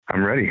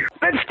I'm ready.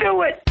 Let's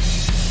do it.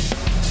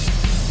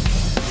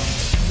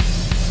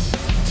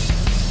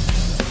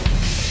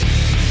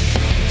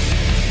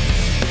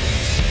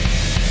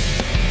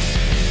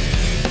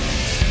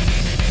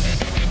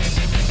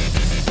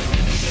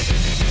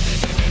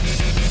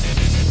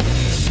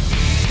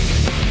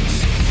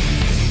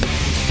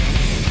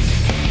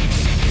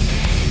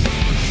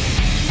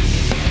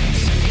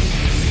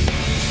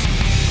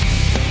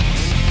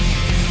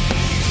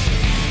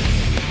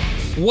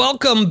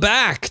 Welcome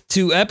back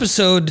to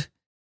episode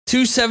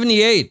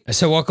 278. I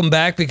said welcome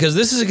back because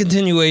this is a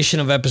continuation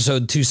of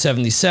episode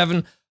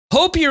 277.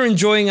 Hope you're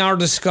enjoying our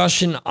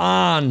discussion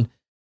on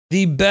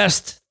the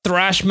best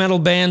thrash metal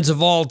bands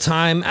of all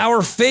time,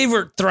 our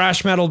favorite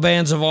thrash metal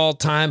bands of all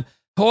time,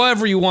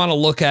 however you want to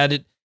look at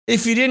it.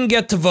 If you didn't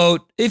get to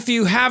vote, if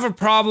you have a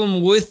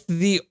problem with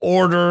the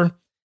order,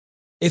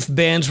 if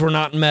bands were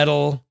not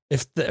metal,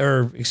 if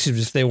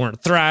they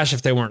weren't thrash,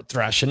 if they weren't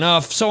thrash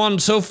enough, so on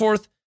and so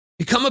forth,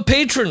 become a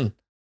patron.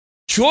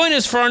 Join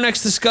us for our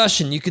next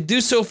discussion. You could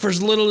do so for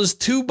as little as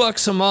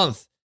 $2 a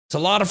month. It's a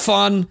lot of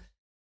fun. If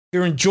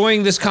you're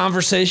enjoying this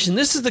conversation,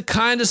 this is the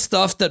kind of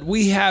stuff that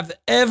we have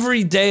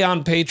every day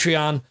on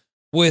Patreon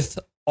with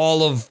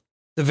all of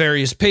the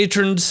various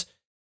patrons.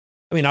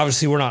 I mean,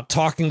 obviously, we're not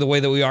talking the way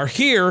that we are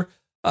here,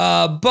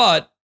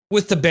 but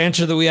with the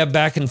banter that we have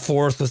back and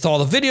forth with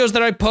all the videos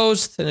that I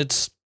post, and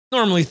it's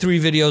normally 3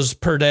 videos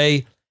per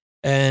day,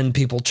 and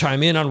people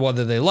chime in on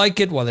whether they like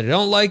it, whether they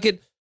don't like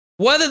it,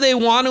 whether they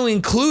want to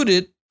include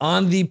it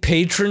on the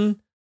patron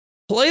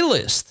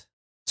playlist.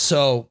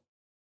 So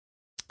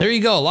there you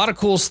go. A lot of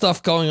cool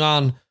stuff going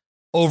on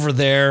over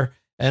there,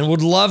 and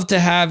would love to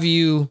have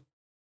you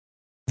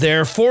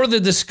there for the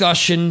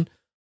discussion,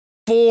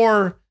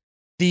 for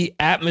the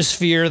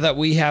atmosphere that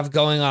we have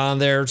going on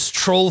there. It's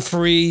troll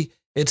free.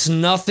 It's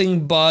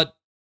nothing but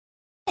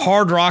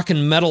hard rock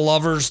and metal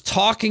lovers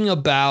talking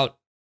about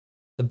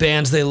the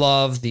bands they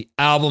love, the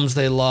albums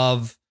they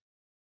love,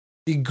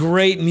 the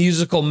great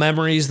musical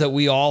memories that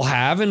we all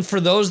have. And for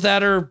those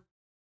that are,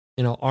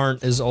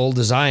 aren't as old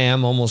as I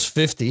am, almost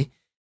 50,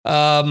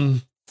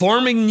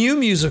 forming new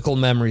musical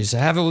memories. I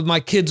have it with my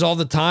kids all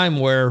the time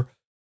where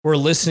we're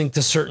listening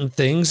to certain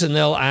things and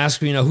they'll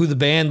ask me, who the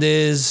band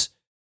is,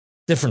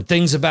 different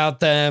things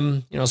about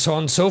them, so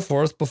on and so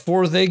forth,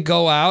 before they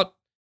go out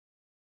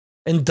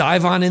and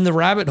dive on in the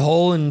rabbit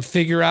hole and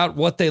figure out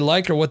what they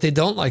like or what they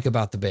don't like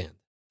about the band.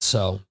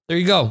 So there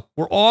you go.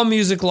 We're all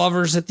music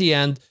lovers at the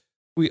end.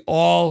 We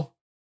all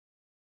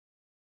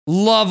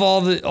love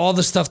all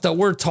the stuff that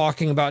we're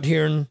talking about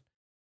here. And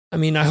I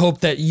mean, I hope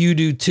that you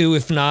do too.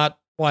 If not,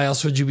 why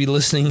else would you be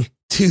listening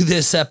to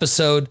this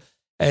episode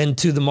and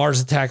to the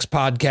Mars Attacks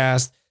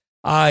podcast?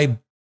 I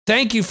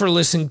thank you for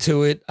listening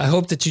to it. I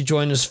hope that you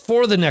join us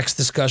for the next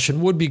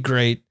discussion. Would be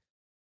great.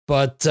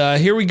 But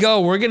here we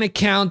go. We're going to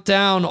count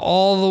down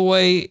all the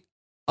way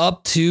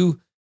up to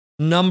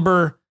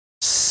number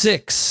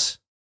 6.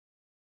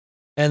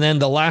 And then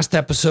the last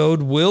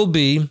episode will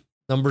be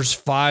numbers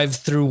 5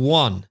 through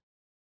 1.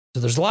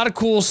 So there's a lot of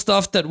cool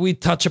stuff that we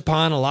touch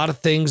upon, a lot of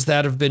things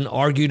that have been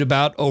argued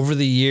about over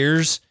the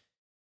years.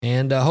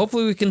 And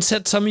hopefully we can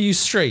set some of you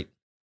straight.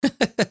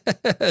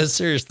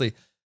 Seriously.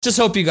 Just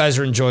hope you guys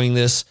are enjoying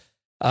this.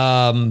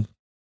 Tell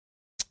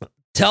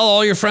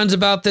all your friends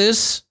about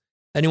this.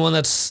 Anyone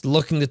that's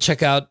looking to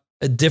check out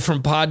a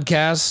different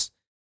podcast,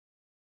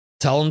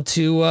 tell them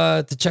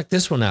to check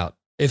this one out.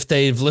 If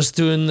they've listened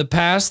to it in the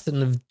past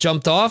and have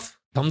jumped off,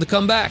 tell them to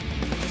come back.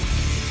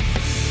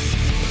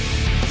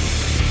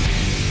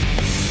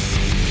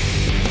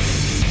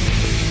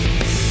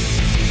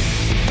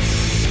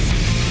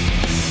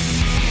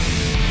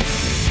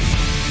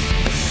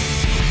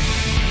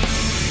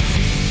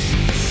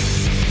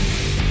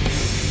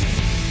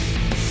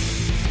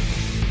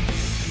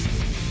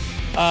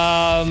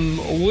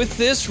 With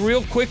this,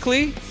 real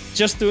quickly,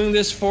 just doing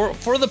this for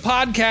the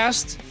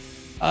podcast,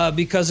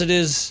 because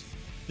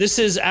this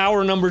is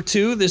our number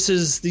 2. This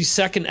is the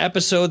second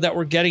episode that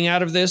we're getting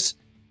out of this.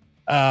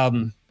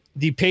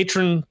 The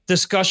patron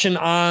discussion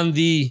on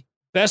the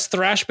best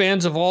thrash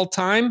bands of all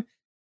time.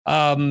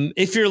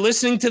 If you're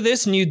listening to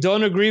this and you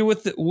don't agree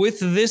with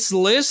this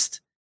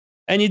list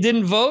and you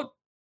didn't vote,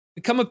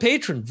 become a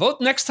patron.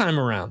 Vote next time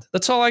around.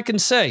 That's all I can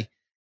say.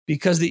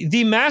 Because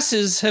the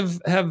masses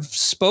have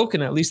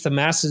spoken, at least the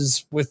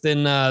masses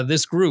within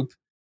this group.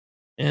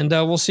 And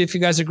we'll see if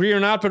you guys agree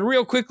or not. But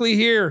real quickly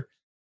here,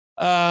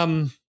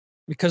 because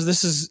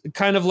this is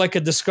kind of like a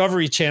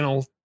Discovery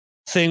Channel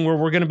thing where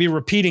we're going to be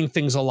repeating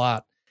things a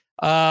lot.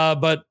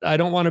 But I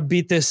don't want to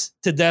beat this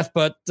to death.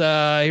 But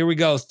here we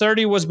go.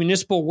 30 was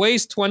Municipal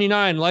Waste.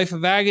 29, Life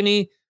of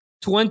Agony.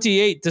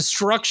 28,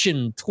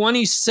 Destruction.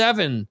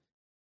 27,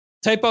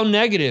 Typo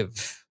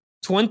Negative.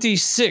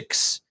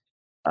 26,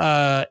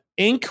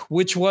 Inc.,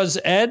 which was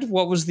Ed.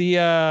 What was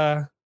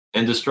the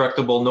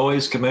Indestructible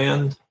Noise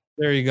Command?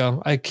 There you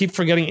go. I keep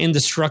forgetting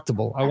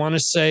Indestructible. I want to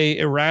say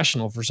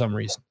Irrational for some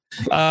reason.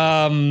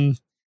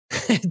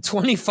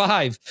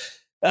 25,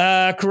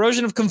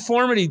 Corrosion of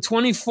Conformity.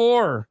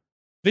 24,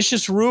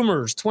 Vicious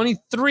Rumors.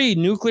 23,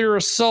 Nuclear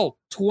Assault.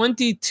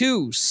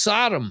 22,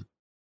 Sodom.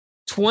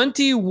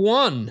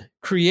 21,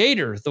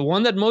 Creator, the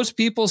one that most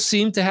people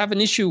seem to have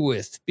an issue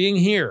with being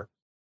here.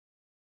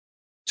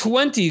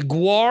 20,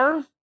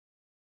 Guar.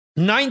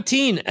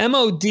 19,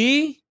 MOD.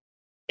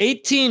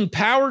 18,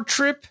 Power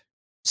Trip.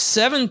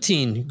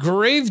 17,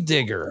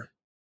 Gravedigger.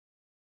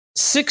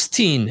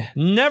 16,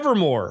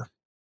 Nevermore.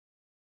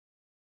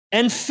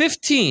 And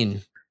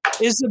 15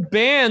 is a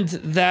band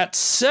that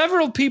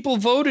several people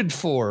voted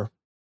for.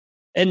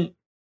 And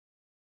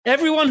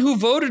everyone who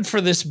voted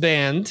for this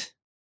band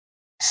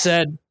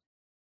said,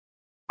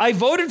 I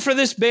voted for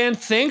this band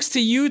thanks to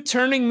you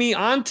turning me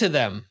on to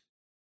them.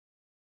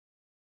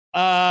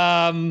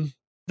 The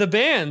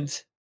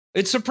band,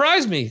 it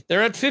surprised me.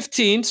 They're at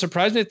 15.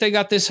 Surprised me that they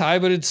got this high,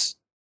 but it's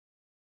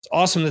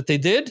awesome that they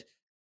did.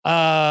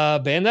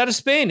 Band out of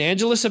Spain,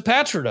 Angelus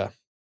Apatrida.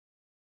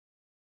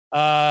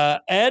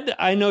 Ed,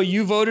 I know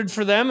you voted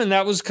for them, and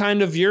that was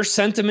kind of your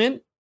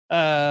sentiment.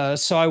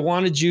 So I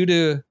wanted you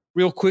to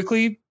real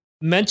quickly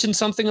mention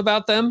something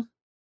about them.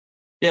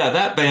 Yeah,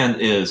 that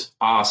band is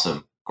awesome.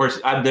 Of course,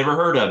 I've never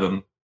heard of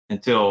them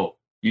until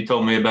you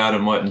told me about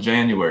them, in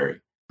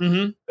January.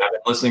 Mm-hmm. I've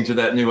been listening to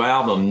that new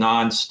album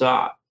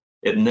nonstop.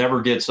 It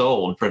never gets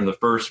old, from the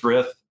first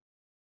riff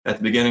at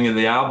the beginning of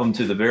the album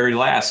to the very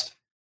last.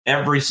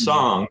 Every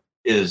song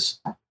is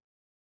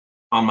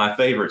on my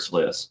favorites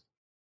list.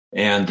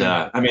 And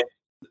I mean,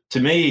 to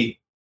me,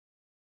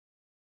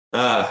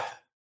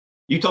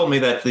 you told me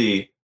that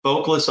the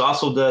vocalist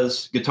also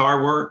does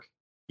guitar work.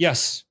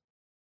 Yes.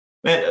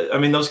 Man, I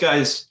mean, those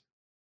guys,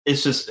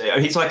 it's just,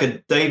 he's like a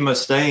Dave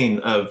Mustaine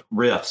of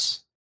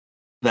riffs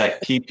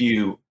that keep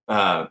you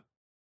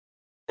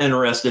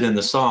interested in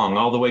the song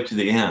all the way to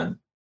the end.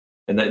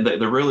 And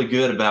they're really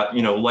good about,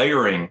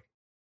 layering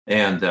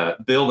and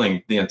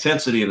building the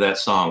intensity of that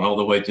song all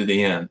the way to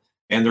the end.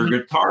 And their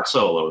guitar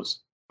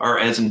solos are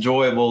as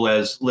enjoyable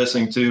as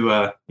listening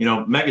to,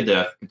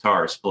 Megadeth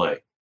guitarists play.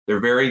 They're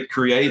very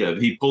creative.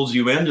 He pulls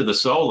you into the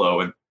solo.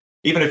 And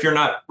even if you're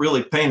not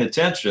really paying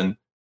attention,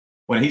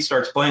 when he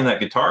starts playing that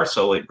guitar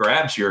solo, it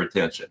grabs your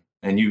attention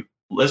and you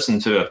listen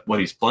to what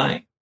he's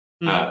playing.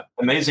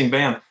 Amazing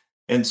band.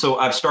 And so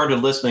I've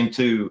started listening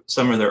to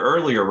some of their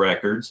earlier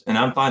records, and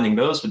I'm finding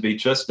those to be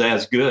just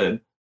as good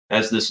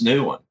as this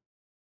new one.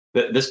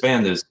 This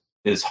band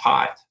is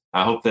hot.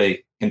 I hope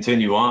they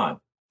continue on.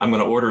 I'm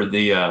going to order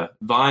the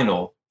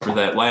vinyl for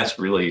that last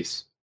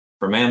release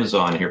from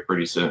Amazon here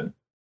pretty soon.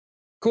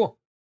 Cool.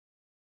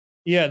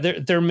 Yeah,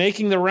 they're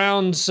making the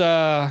rounds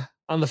on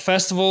the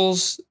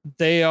festivals.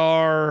 They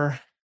are,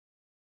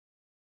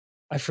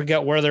 I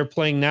forget where they're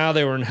playing now.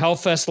 They were in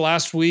Hellfest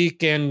last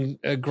week and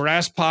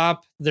Grass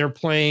Pop. They're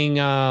playing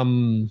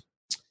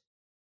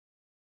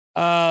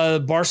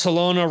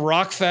Barcelona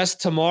Rockfest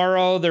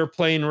tomorrow. They're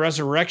playing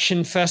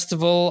Resurrection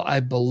Festival, I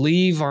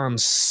believe, on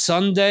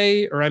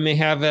Sunday, or I may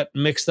have it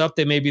mixed up.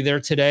 They may be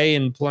there today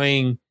and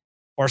playing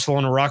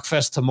Barcelona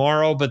Rockfest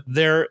tomorrow, but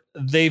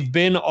they've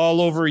been all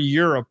over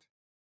Europe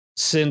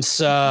since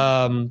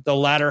the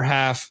latter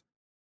half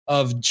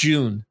of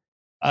June.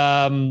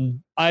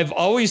 I've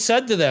always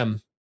said to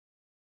them,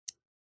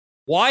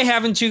 why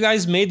haven't you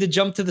guys made the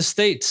jump to the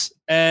States?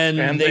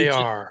 And they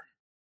are.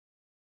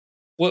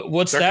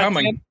 What's They're that?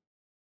 Coming.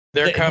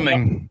 They're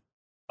coming.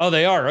 Oh,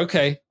 they are.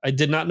 Okay. I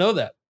did not know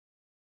that.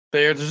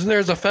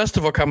 There's a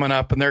festival coming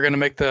up, and they're going to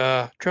make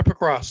the trip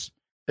across.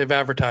 They've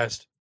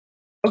advertised.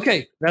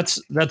 Okay. That's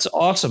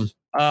awesome.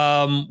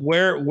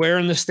 Where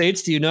in the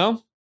States, do you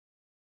know?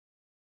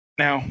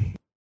 Now.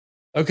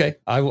 Okay.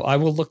 I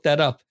will look that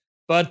up.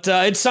 But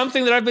it's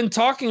something that I've been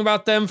talking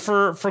about them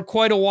for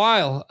quite a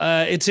while.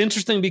 It's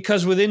interesting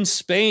because within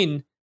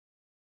Spain,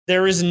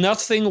 there is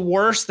nothing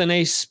worse than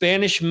a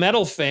Spanish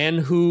metal fan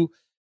who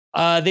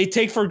they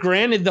take for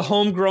granted the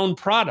homegrown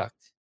product.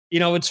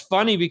 It's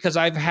funny because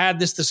I've had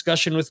this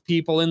discussion with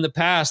people in the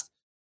past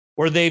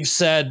where they've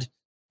said,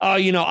 oh,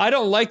 I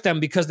don't like them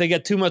because they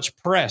get too much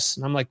press.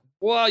 And I'm like,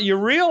 well, you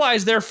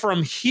realize they're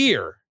from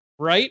here,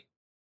 right?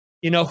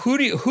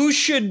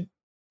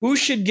 Who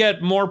should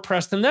get more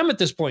press than them at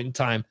this point in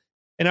time?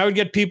 And I would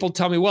get people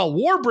tell me, well,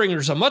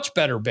 Warbringer's a much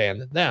better band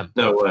than them.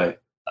 No way.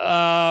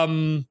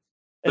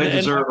 They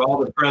deserve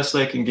all the press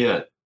they can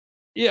get.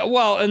 Yeah,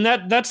 well, and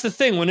that's the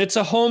thing. When it's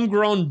a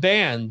homegrown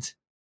band,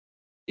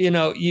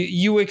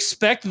 you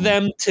expect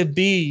them to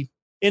be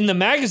in the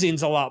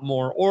magazines a lot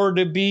more, or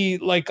to be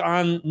like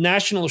on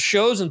national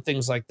shows and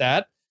things like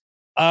that.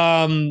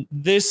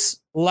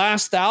 This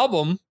last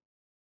album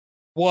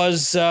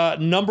was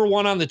number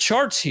one on the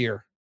charts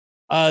here.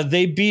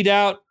 They beat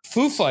out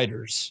Foo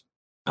Fighters,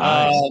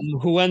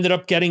 who ended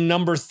up getting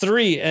number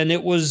 3. And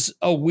it was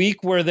a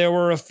week where there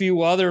were a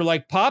few other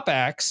like pop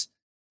acts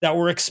that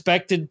were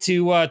expected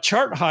to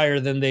chart higher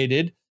than they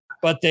did,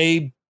 but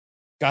they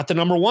got the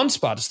number 1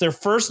 spot. It's their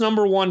first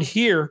number 1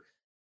 here,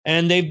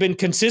 and they've been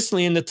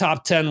consistently in the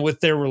top 10 with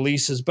their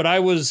releases. But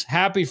I was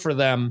happy for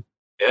them.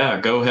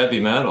 Yeah, go heavy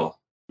metal.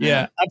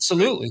 Yeah,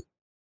 absolutely.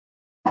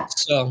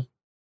 So,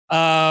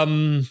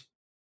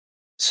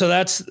 So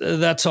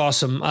that's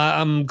awesome.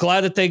 I'm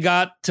glad that they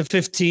got to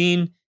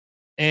 15,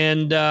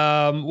 and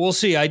we'll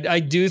see.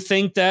 I do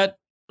think that,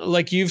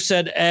 like you've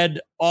said, Ed,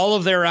 all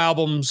of their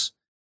albums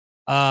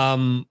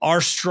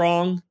are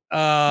strong.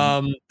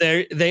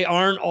 They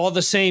aren't all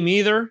the same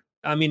either.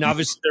 I mean,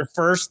 obviously their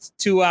first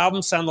two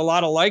albums sound a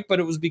lot alike, but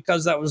it was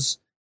because that was,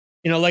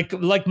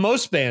 like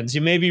most bands,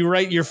 you maybe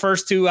write your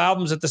first two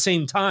albums at the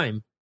same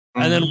time.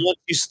 And then once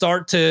you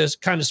start to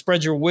kind of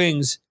spread your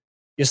wings,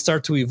 you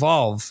start to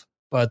evolve.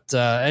 But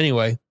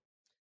anyway,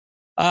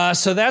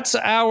 so that's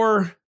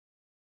our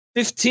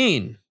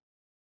 15.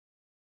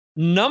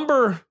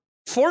 Number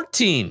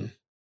 14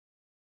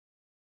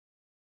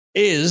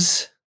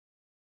 is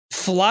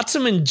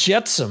Flotsam and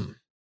Jetsam.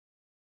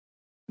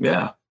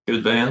 Yeah,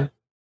 good band.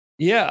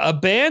 Yeah, a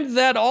band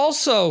that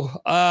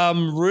also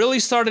really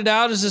started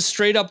out as a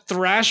straight up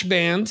thrash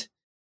band.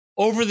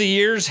 Over the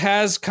years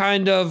has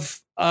kind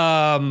of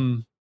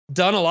done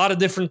a lot of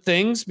different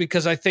things,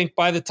 because I think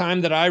by the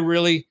time that I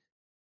really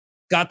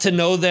got to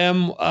know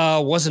them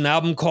was an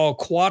album called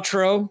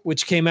Quattro,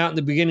 which came out in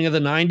the beginning of the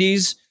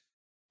 90s,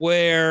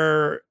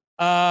 where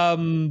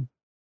although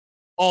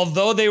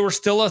they were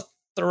still a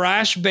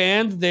thrash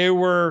band, they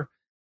were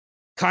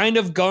kind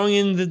of going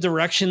in the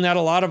direction that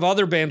a lot of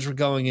other bands were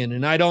going in.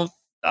 And I don't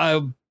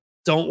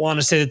want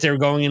to say that they were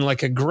going in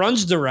like a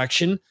grunge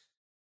direction,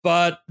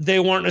 but they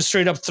weren't a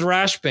straight up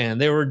thrash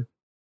band. They were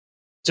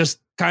just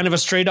kind of a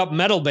straight up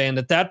metal band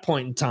at that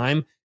point in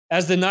time.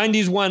 As the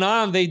 90s went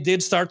on, they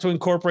did start to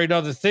incorporate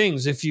other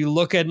things. If you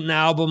look at an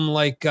album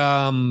like,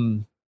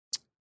 it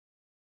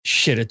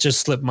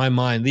just slipped my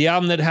mind. The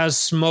album that has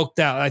Smoked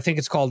Out, I think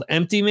it's called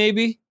Empty,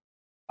 maybe.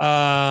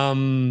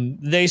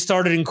 They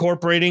started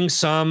incorporating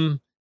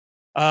some,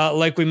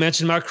 like we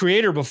mentioned about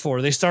Creator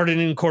before, they started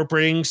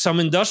incorporating some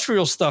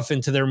industrial stuff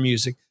into their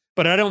music,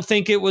 but I don't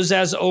think it was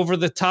as over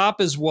the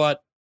top as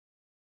what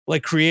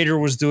like Creator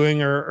was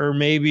doing, or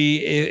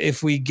maybe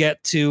if we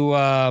get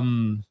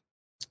to,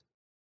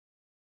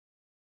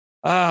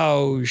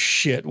 oh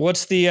shit,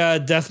 what's the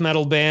death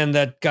metal band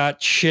that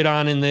got shit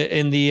on in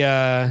the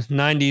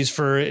 90s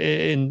for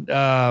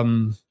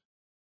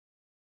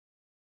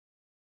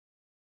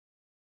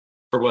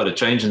what, a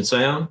change in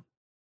sound?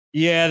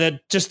 Yeah,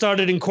 that just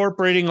started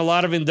incorporating a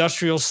lot of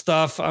industrial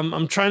stuff.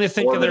 I'm trying to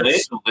think Morbid of their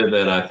Angel did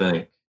that, I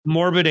think.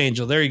 Morbid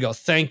Angel. There you go.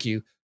 Thank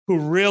you. Who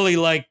really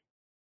like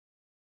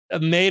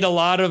made a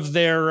lot of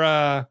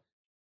their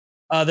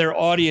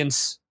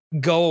audience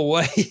go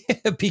away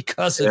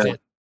because of it.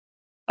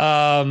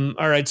 All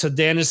right. So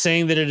Dan is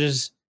saying that it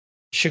is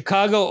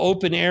Chicago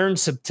open air in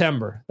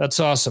September. That's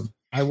awesome.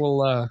 I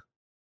will.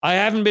 I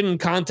haven't been in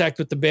contact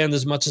with the band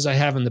as much as I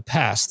have in the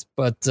past,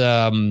 but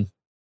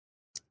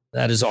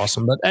that is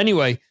awesome. But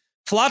anyway,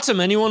 Flotsam.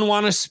 Anyone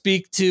want to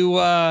speak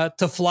to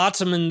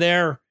Flotsam and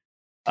their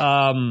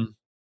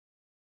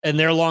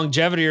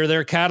longevity, or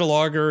their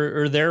catalog,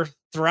 or their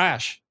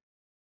thrash?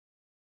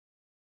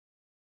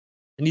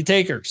 Any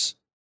takers?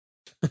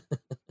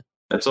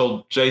 That's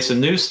old Jason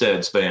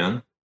Newsted's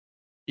band.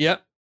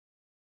 Yep.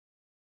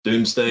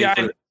 Doomsday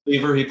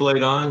Fever he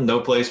played on. No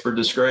Place for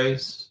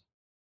Disgrace.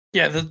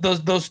 Yeah,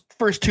 those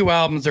first two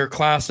albums are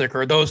classic,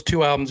 or those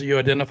two albums that you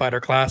identified are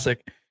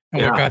classic,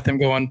 and what got them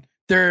going.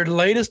 Their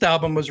latest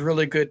album was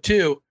really good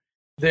too.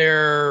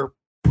 Their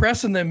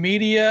press in the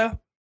media,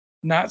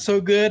 not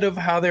so good of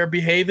how they're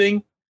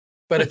behaving,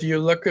 but if you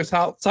look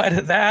outside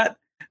of that,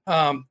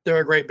 they're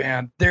a great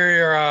band.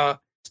 They're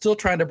still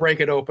trying to break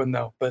it open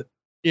though, but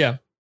yeah.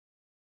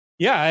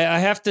 I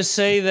have to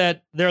say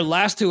that their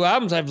last two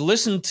albums I've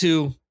listened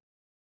to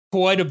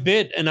quite a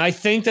bit, and I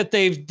think that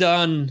they've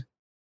done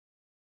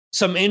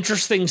some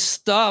interesting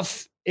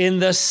stuff in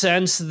the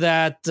sense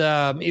that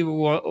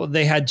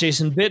they had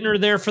Jason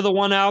Bittner there for the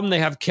one album. They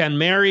have Ken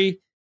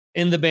Mary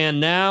in the band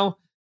now,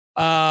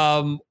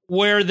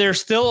 where there's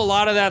still a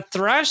lot of that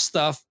thrash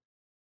stuff,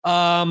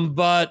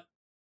 but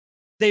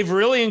they've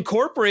really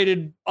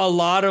incorporated a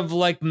lot of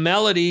like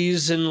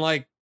melodies and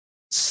like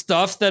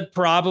stuff that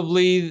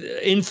probably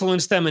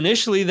influenced them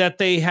initially that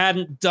they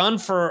hadn't done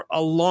for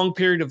a long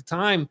period of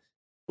time.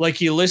 Like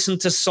you listen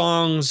to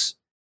songs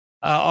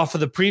off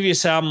of the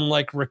previous album,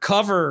 like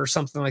Recover or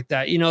something like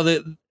that.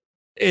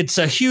 It's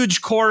a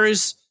huge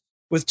chorus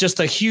with just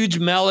a huge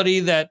melody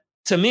that,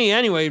 to me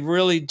anyway,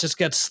 really just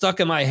gets stuck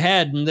in my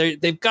head. And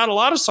they've got a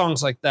lot of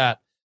songs like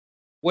that,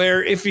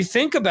 where if you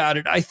think about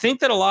it, I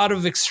think that a lot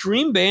of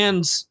extreme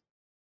bands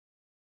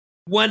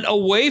went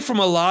away from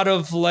a lot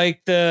of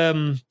like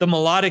the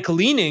melodic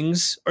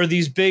leanings or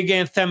these big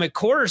anthemic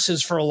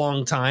choruses for a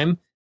long time.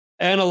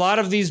 And a lot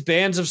of these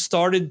bands have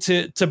started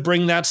to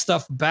bring that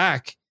stuff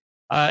back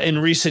in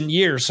recent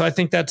years. So I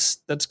think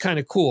that's kind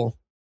of cool.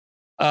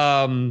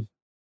 So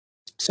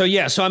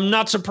I'm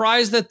not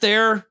surprised that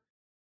they're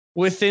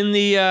within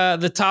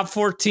the top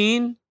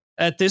 14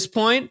 at this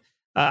point.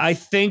 I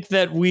think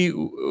that we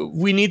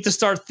need to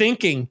start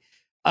thinking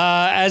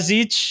as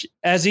each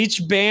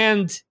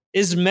band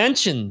is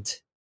mentioned,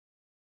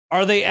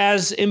 are they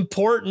as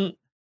important,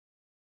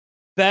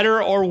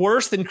 better, or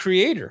worse than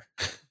Creator?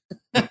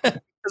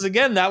 Because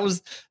again, that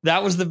was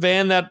the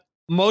band that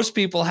most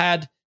people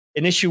had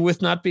an issue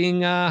with not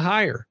being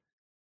higher.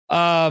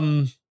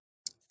 13.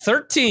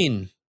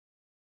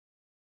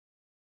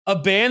 A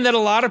band that a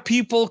lot of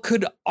people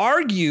could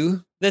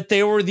argue that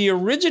they were the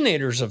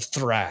originators of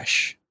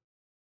thrash.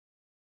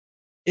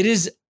 It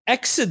is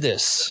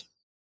Exodus.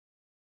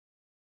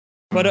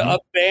 But a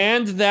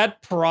band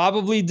that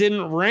probably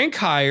didn't rank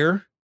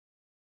higher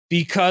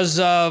because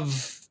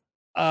of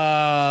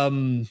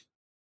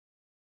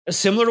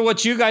similar to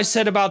what you guys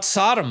said about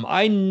Sodom.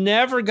 I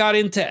never got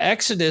into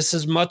Exodus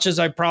as much as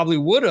I probably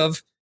would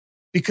have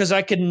because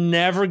I could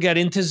never get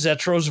into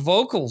Zetro's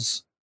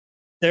vocals.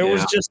 There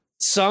was just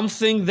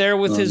something there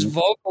with his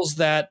vocals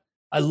that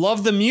I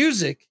love the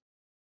music,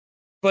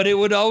 but it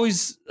would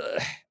always,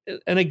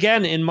 and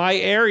again, in my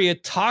area,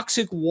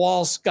 Toxic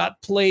Waltz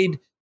got played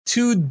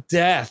to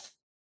death.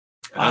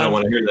 I don't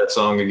want to hear that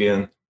song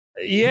again.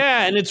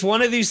 Yeah, and it's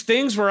one of these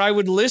things where I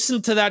would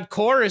listen to that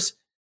chorus.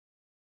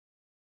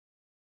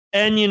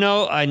 And, you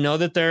know, I know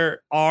that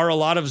there are a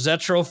lot of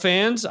Zetro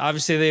fans.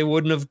 Obviously, they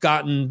wouldn't have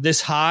gotten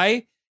this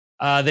high.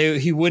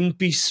 He wouldn't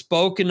be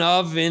spoken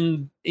of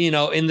in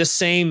the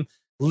same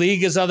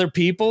league as other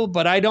people.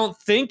 But I don't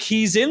think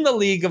he's in the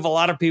league of a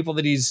lot of people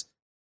that he's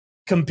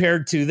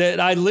compared to. That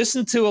I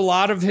listen to a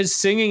lot of his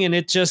singing, and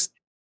it just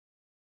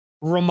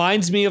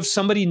reminds me of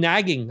somebody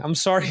nagging. I'm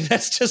sorry,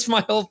 that's just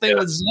my whole thing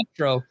with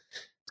Zetro.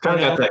 It's kind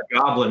of got that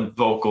goblin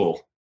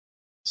vocal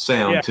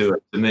sound to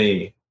it to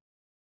me.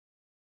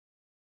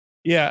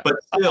 Yeah. But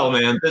still,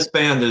 man, this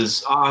band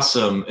is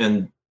awesome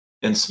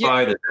in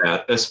spite of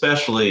that,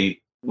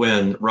 especially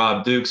when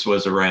Rob Dukes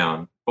was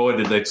around. Boy,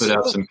 did they put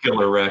out some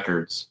killer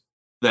records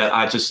that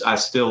I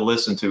still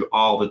listen to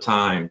all the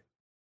time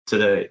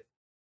today.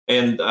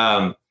 And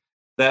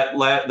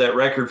that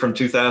record from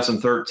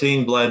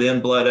 2013, Blood In,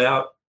 Blood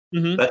Out,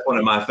 that's one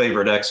of my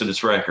favorite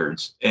Exodus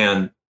records.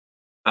 And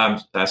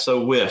I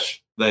so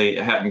wish they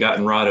hadn't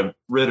gotten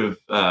rid of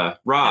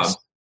Rob. Yes.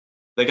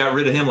 They got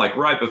rid of him like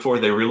right before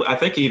they I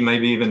think he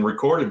maybe even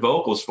recorded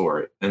vocals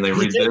for it, and they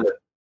redid it.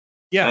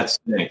 Yeah, that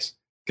stinks.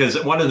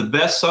 Because one of the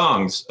best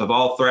songs of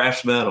all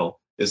thrash metal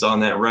is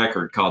on that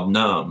record called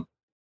 "Numb."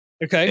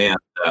 Okay,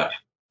 and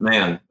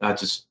man,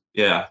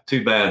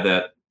 too bad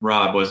that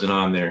Rob wasn't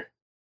on there.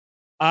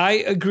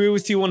 I agree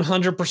with you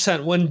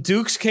 100%. When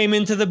Dukes came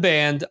into the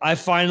band, I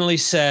finally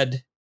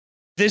said,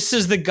 "This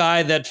is the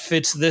guy that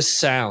fits this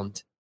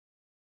sound."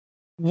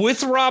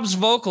 With Rob's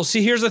vocals,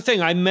 see, here's the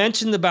thing. I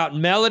mentioned about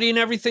melody and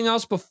everything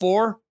else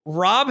before.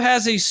 Rob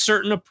has a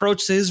certain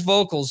approach to his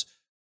vocals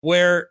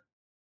where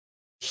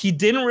he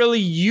didn't really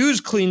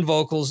use clean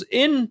vocals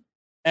in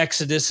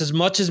Exodus as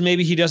much as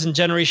maybe he does in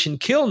Generation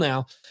Kill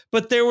now.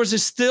 But there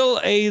was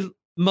still a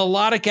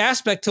melodic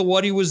aspect to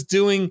what he was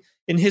doing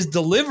in his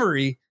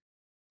delivery.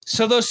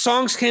 So those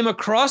songs came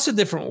across a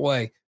different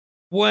way.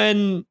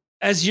 When,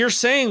 as you're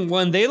saying,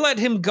 when they let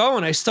him go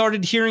and I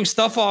started hearing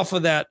stuff off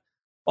of that,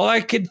 all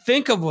I could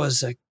think of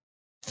was like,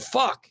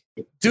 fuck,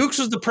 Dukes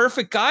was the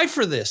perfect guy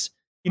for this.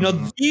 You know,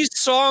 these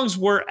songs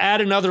were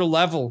at another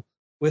level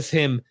with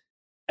him.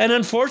 And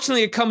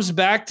unfortunately, it comes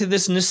back to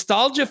this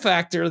nostalgia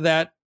factor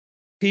that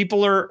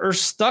people are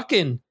stuck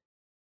in.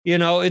 You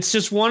know, it's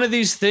just one of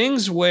these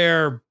things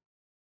where,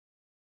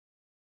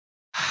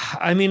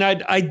 I mean,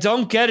 I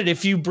don't get it.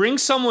 If you bring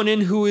someone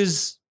in who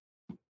is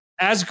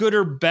as good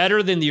or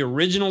better than the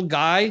original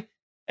guy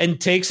and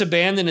takes a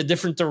band in a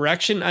different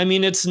direction, I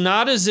mean, it's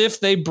not as if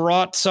they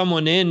brought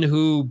someone in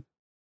who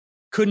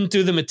couldn't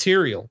do the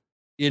material,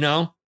 you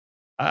know?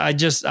 I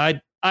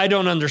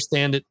don't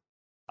understand it.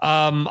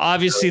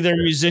 Obviously, their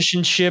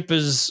musicianship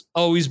has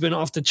always been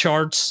off the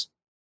charts.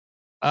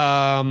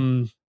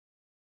 And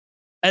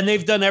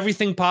they've done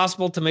everything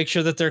possible to make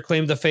sure that their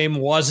claim to fame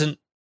wasn't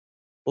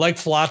like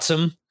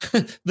Flotsam,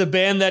 the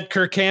band that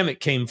Kirk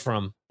Hammett came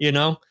from, you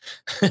know?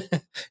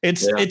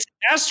 It's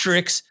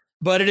asterisks,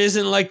 but it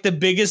isn't like the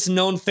biggest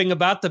known thing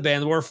about the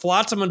band, where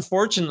Flotsam,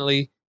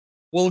 unfortunately,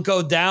 will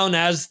go down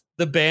as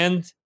the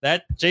band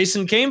that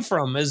Jason came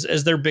from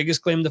as their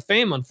biggest claim to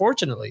fame,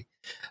 unfortunately.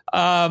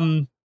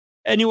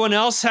 Anyone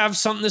else have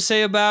something to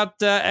say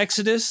about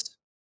Exodus?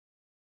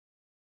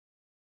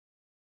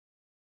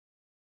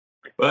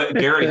 But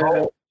Gary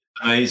Holt,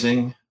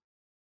 amazing.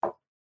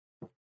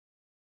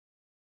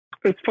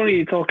 It's funny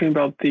you're talking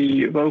about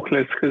the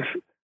vocalist, because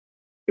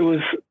it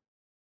was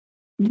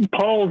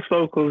Paul's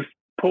vocals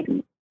put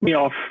me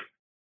off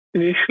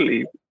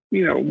initially.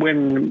 You know,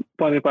 when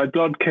Blinded by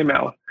Blood came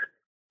out,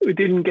 it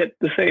didn't get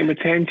the same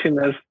attention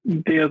as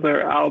the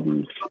other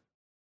albums.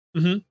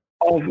 The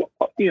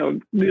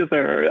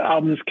other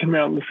albums came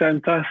out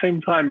at the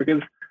same time,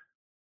 because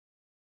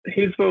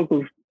his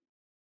vocals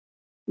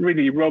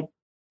really rubbed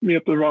me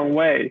up the wrong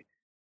way.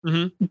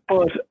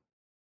 But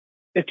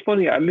it's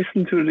funny, I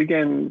listened to it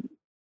again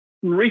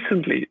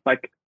recently,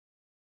 like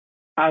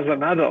as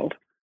an adult,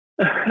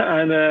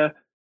 and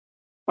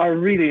I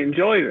really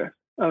enjoyed it.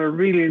 And I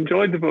really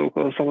enjoyed the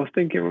vocals. I was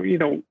thinking, you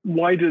know,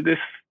 why did this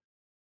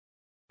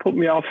put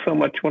me off so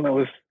much when I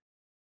was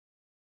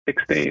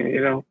 16,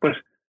 you know? But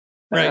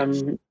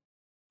that's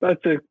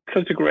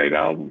such a great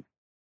album.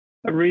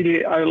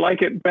 I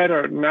like it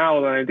better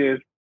now than I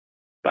did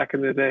back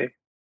in the day.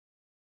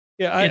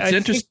 Yeah, it's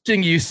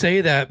interesting you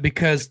say that,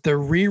 because the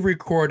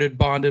re-recorded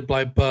 "Bonded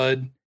by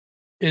Bud"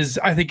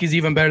 I think is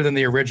even better than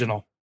the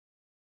original.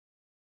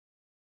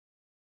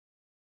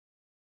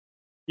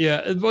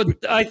 Yeah, but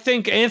I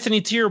think, Anthony,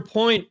 to your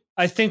point,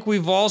 I think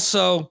we've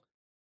also,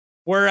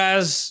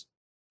 whereas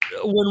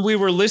when we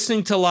were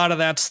listening to a lot of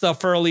that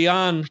stuff early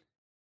on,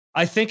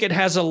 I think it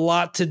has a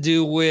lot to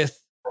do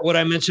with what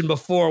I mentioned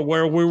before,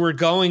 where we were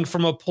going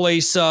from a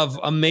place of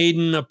a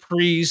Maiden, a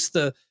Priest,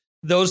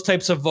 those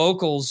types of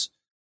vocals,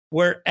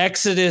 where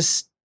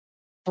Exodus,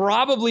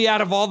 probably out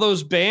of all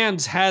those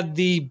bands, had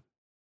the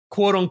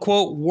quote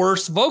unquote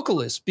worst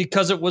vocalist,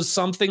 because it was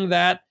something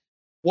that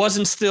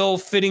wasn't still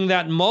fitting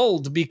that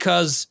mold,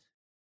 because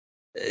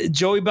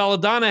Joey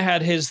Belladonna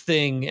had his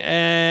thing,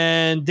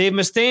 and Dave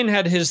Mustaine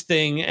had his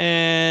thing,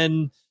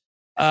 and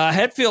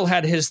Hetfield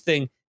had his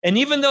thing. And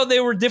even though they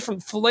were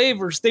different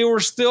flavors, they were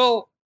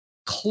still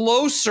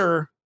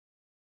closer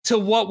to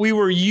what we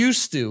were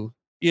used to,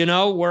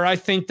 where I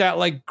think that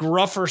like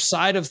gruffer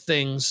side of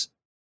things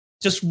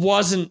just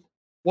wasn't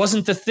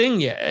the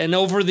thing yet. And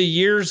over the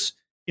years,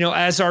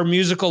 as our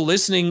musical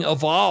listening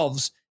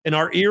evolves and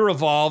our ear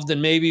evolved,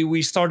 and maybe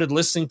we started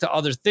listening to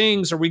other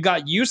things, or we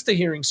got used to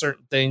hearing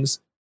certain things,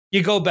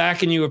 you go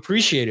back and you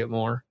appreciate it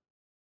more.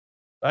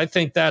 I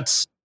think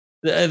that's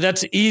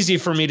easy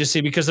for me to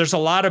see, because there's a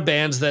lot of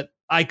bands that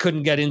I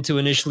couldn't get into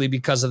initially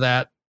because of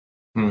that.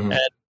 Mm-hmm.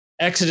 And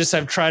Exodus,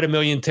 I've tried a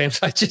million times.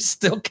 I just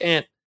still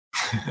can't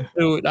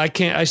do it.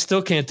 I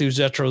still can't do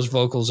Zetro's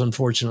vocals,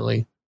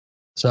 unfortunately.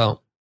 So.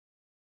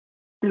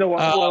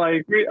 Well, I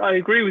agree. I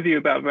agree with you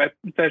about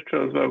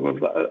Zetro's vocals.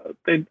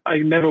 I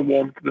never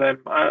warmed to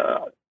them.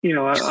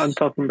 I'm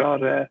talking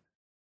about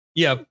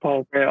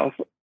Paul Gales.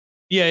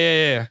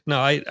 Yeah. No,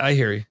 I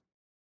hear you.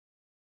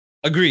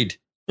 Agreed.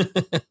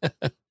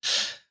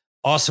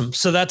 Awesome.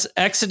 So that's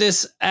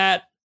Exodus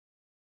at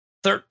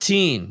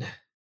 13.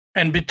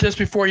 And just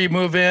before you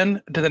move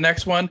in to the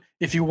next one,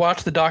 if you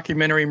watch the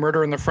documentary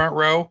Murder in the Front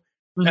Row,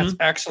 that's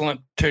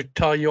excellent to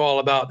tell you all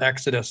about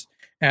Exodus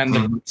and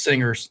the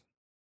singers.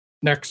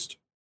 Next.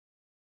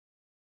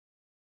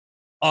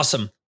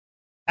 Awesome.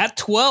 At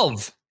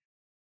 12,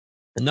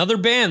 another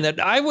band that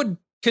I would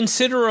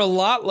consider a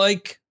lot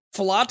like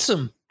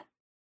Flotsam,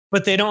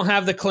 but they don't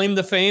have the claim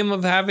to fame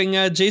of having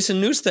Jason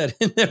Newsted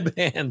in their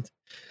band.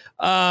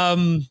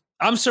 I'm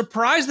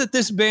surprised that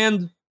this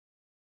band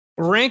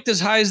ranked as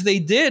high as they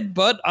did,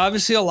 but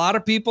obviously a lot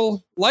of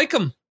people like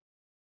them.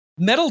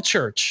 Metal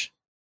Church.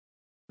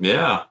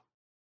 Yeah.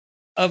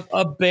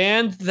 A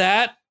band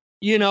that,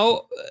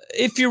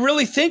 if you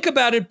really think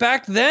about it,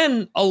 back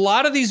then, a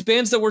lot of these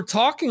bands that we're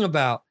talking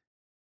about,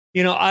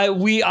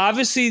 we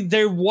obviously,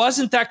 there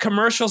wasn't that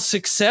commercial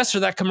success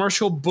or that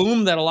commercial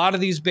boom that a lot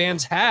of these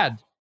bands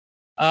had,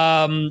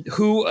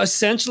 who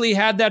essentially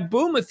had that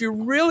boom. If you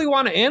really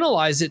want to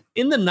analyze it,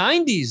 in the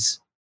 90s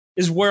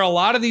is where a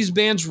lot of these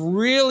bands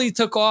really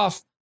took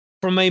off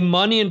from a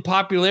money and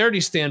popularity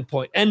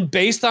standpoint, and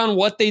based on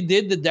what they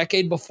did the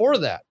decade before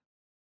that.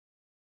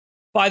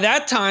 By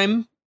that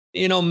time,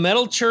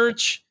 Metal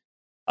Church,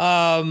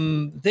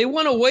 they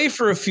went away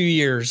for a few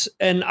years.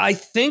 And I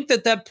think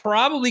that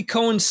probably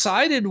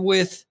coincided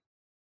with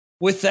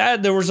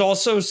that. There was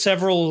also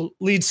several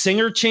lead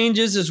singer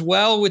changes as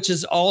well, which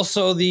is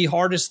also the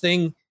hardest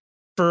thing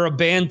for a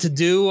band to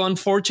do,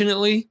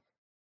 unfortunately,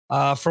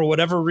 for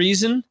whatever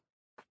reason.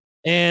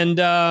 And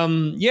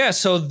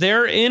so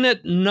they're in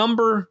at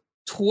number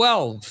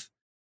 12.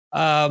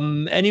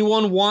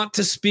 Anyone want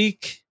to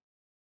speak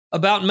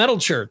about Metal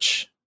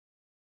Church?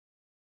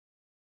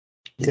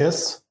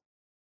 Yes.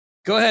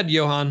 Go ahead,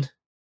 Johan.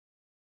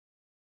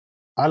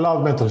 I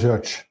love Metal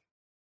Church.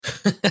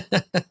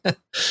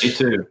 Me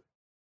too.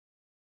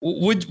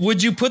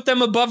 Would you put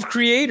them above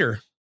Creator?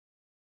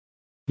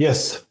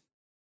 Yes.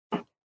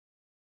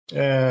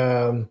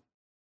 I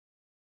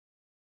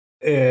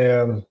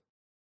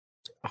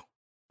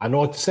know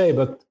what to say,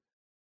 but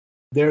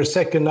their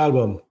second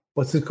album,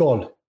 what's it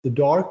called? The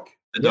Dark?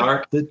 The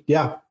Dark?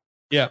 Yeah.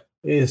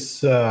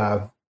 It's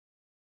a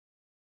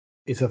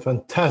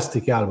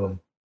fantastic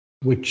album,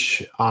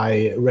 which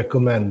I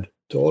recommend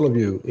to all of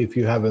you if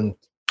you haven't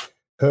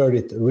heard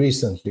it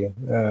recently.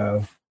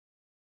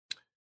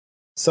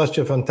 Such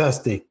a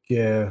fantastic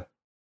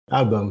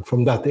album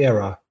from that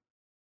era.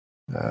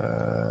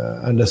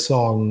 And the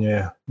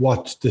song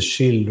Watch the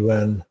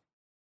Children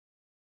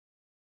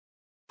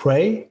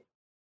Pray.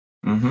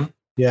 Mm-hmm.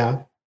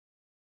 Yeah.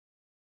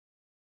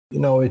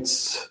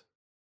 It's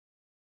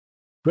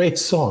great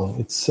song.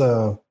 It's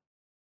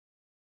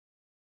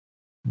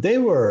they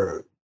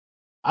were,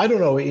 I don't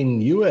know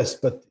in US,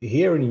 but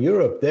here in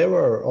Europe they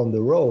were on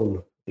the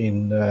roll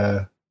in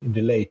the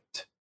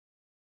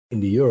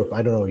Europe.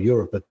 I don't know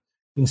Europe, but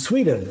in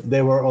Sweden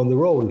they were on the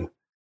roll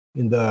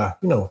in the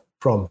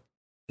from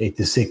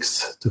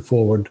 86 to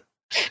forward.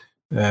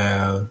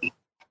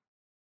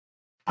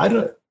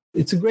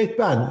 It's a great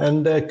band,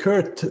 and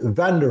Kurt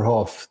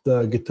Vanderhoff,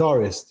 the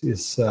guitarist,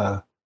 is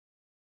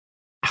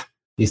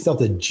he's not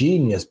a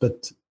genius,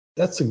 but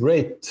that's a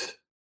great.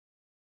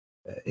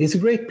 He's a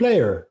great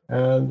player,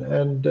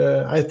 and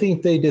I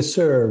think they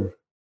deserve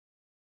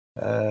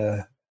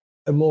a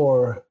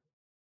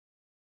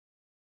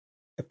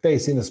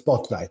place in the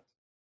spotlight.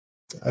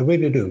 I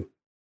really do.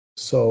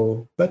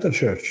 So, Battle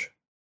Church,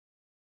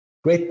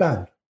 great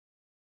band.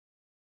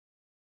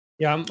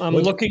 Yeah, I'm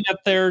looking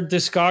at their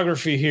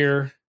discography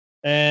here,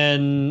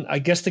 and I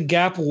guess the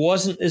gap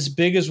wasn't as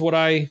big as what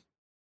I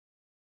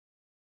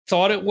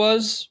thought it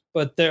was,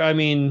 but there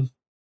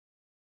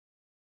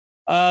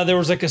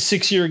was like a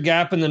 6-year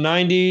gap in the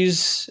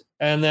 90s,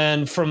 and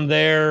then from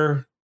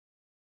there,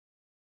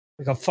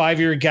 like a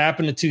 5-year gap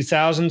in the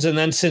 2000s, and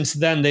then since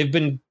then, they've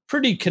been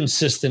pretty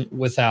consistent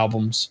with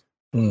albums.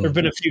 There have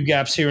been a few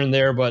gaps here and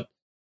there, but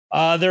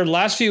their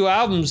last few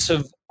albums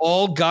have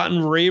all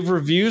gotten rave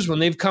reviews when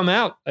they've come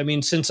out. I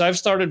mean, since I've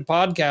started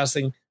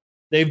podcasting,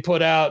 they've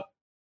put out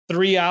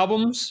 3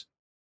 albums,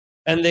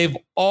 and they've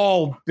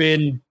all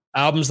been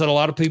albums that a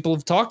lot of people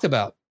have talked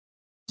about.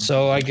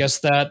 So I guess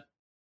that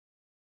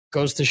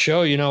goes to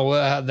show,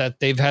 that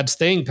they've had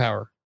staying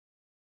power.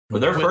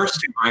 Well, their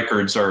first 2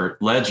 records are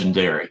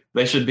legendary.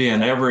 They should be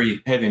in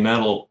every heavy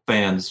metal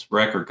fan's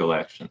record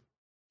collection.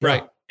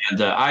 Right.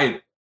 And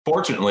I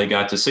fortunately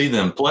got to see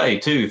them play,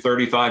 too,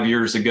 35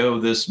 years ago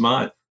this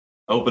month,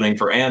 opening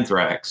for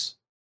Anthrax.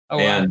 Oh,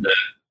 wow. And,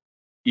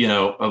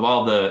 of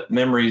all the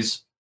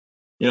memories,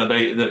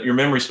 your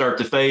memories start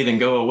to fade and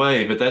go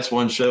away. But that's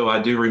one show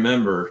I do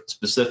remember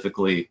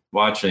specifically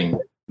watching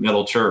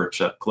Metal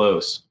Church up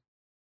close.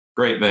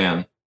 Great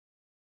band.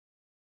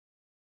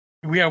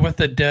 Yeah, with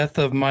the death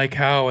of Mike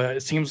Howe,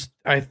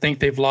 I think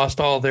they've lost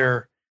all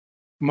their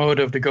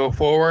motive to go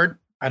forward.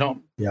 I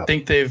don't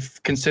think they've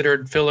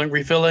considered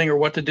refilling or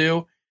what to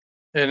do.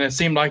 And it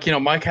seemed like,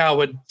 Mike Howe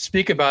would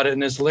speak about it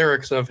in his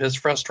lyrics of his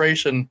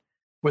frustration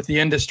with the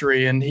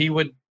industry. And he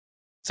would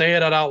say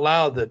it out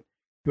loud that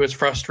he was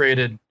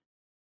frustrated.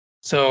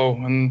 So,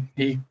 and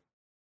he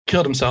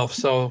killed himself.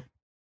 So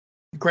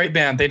great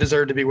band. They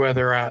deserve to be where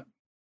they're at.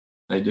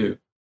 They do.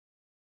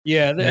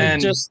 Yeah.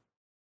 And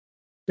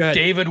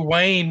David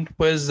Wayne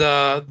was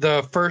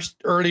the first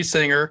early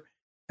singer,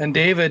 and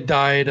David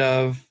died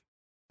of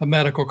a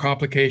medical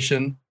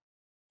complication,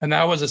 and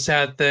that was a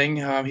sad thing.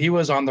 He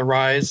was on the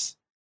rise.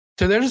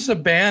 So there's a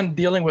band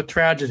dealing with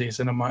tragedies,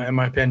 in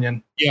my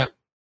opinion. Yeah.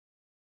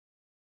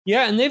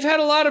 Yeah, and they've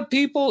had a lot of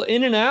people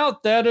in and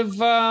out that have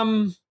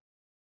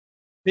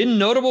been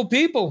notable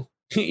people.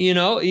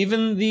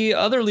 Even the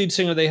other lead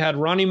singer they had,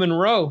 Ronnie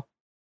Monroe,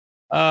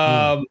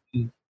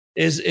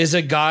 is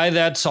a guy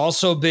that's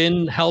also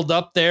been held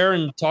up there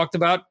and talked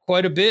about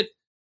quite a bit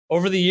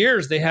over the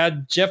years. They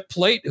had Jeff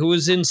Plate, who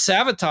was in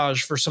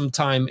Savatage for some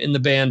time in the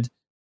band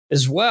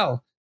as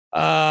well.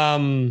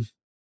 And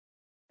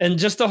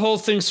just the whole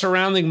thing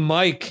surrounding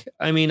Mike.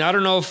 I mean, I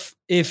don't know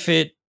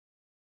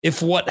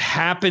if what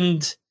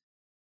happened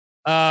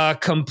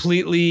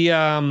completely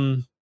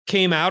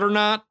came out or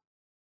not.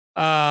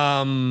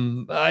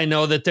 I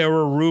know that there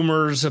were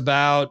rumors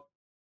about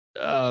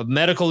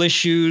medical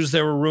issues.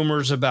 There were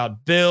rumors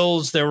about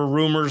bills. There were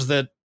rumors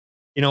that,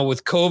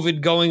 with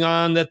COVID going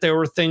on, that there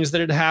were things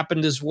that had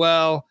happened as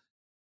well.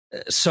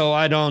 So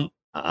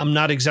I'm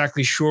not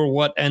exactly sure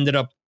what ended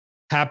up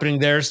happening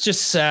there. It's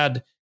just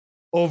sad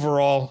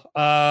overall.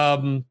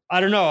 I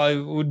don't know.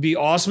 It would be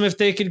awesome if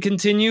they could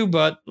continue,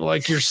 but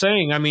like you're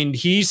saying, I mean,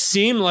 he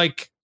seemed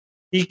like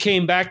he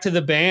came back to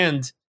the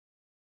band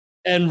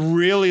and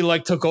really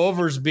took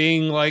over as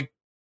being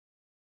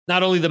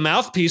not only the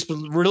mouthpiece, but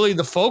really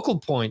the focal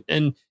point.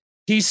 And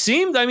he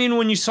seemed,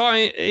 when you saw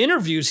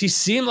interviews, he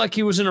seemed like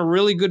he was in a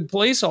really good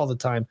place all the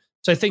time.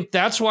 So I think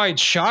that's why it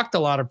shocked a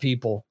lot of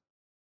people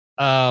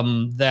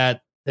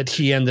that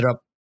he ended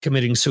up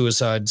committing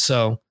suicide.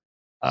 So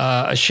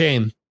a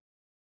shame.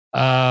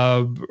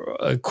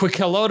 A quick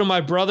hello to my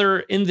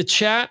brother in the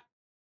chat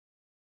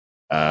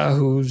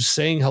who's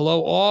saying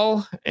hello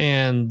all.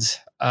 And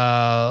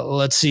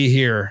let's see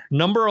here.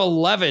 Number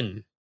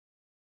 11.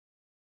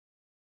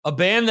 A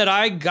band that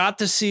I got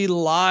to see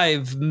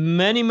live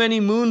many, many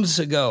moons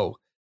ago.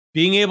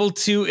 Being able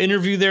to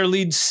interview their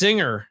lead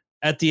singer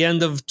at the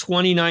end of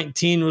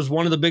 2019 was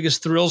one of the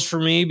biggest thrills for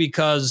me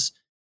because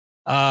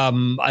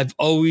I've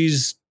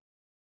always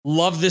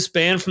loved this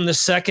band from the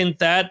second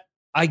that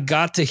I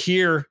got to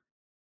hear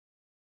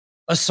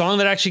a song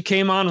that actually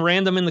came on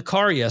random in the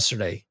car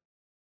yesterday.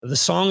 The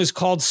song is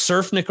called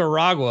Surf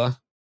Nicaragua.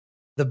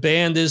 The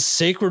band is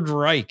Sacred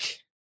Reich.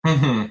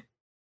 Mm-hmm.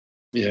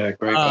 Yeah,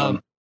 great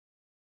band.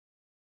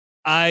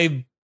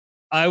 I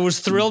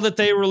was thrilled that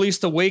they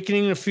released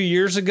Awakening a few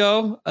years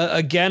ago.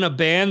 Again, a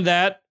band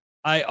that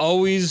I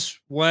always,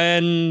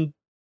 when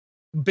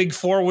Big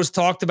Four was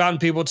talked about and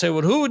people would say,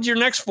 well, who would your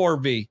next four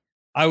be?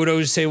 I would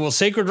always say, well,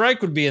 Sacred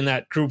Reich would be in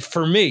that group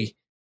for me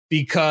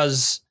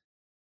because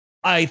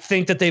I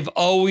think that they've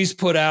always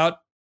put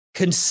out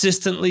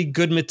consistently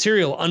good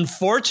material.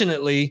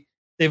 Unfortunately,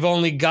 they've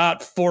only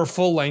got 4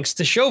 full lengths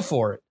to show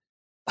for it.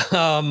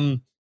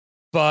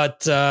 But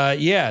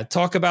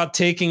talk about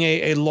taking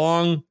a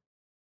long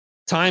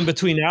time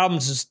between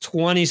albums. It's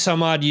 20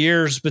 some odd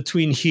years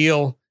between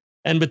Heal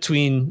and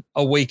between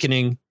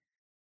Awakening.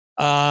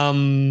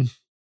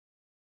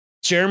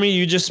 Jeremy,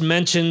 you just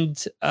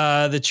mentioned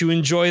that you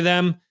enjoy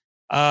them.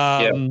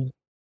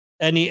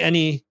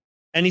 Anything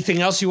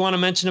else you want to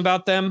mention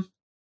about them?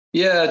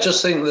 Yeah, I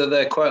just think that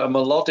they're quite a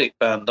melodic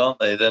band, aren't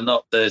they? They're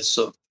not the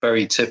sort of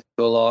very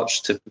typical,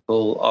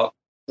 archetypical,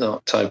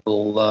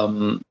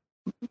 archetypal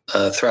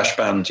thrash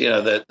band. You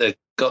know, they've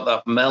got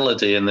that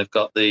melody and they've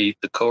got the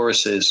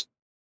choruses.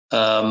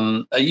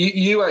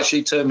 You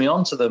actually turned me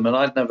on to them, and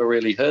I'd never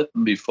really heard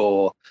them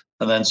before.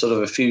 And then, sort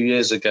of a few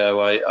years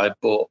ago, I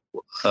bought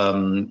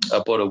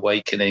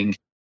Awakening.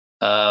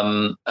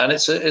 And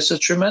it's a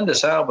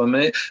tremendous album.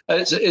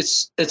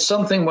 It's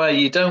something where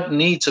you don't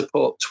need to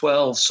put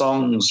 12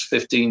 songs,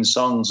 15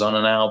 songs on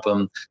an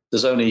album.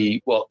 There's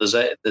only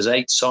there's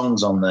 8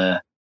 songs on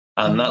there,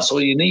 and that's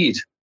all you need.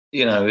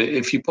 You know,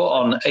 if you put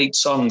on 8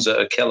 songs that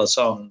are killer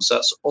songs,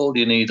 that's all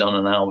you need on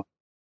an album.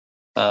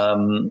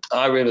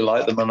 I really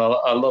like them, and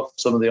I love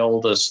some of the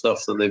older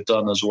stuff that they've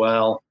done as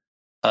well.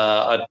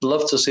 I'd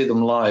love to see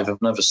them live.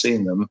 I've never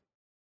seen them.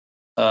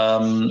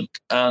 You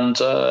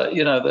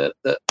know,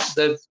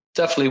 they're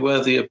definitely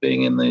worthy of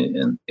being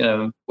in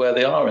where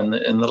they are in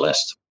the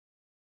list.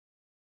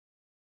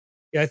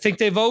 Yeah, I think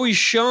they've always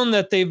shown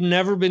that they've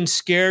never been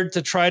scared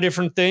to try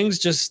different things.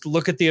 Just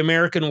look at The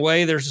American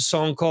Way. There's a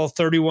song called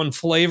 31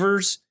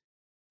 Flavors,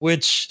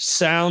 which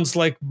sounds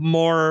like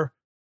more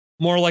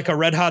like a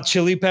Red Hot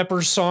Chili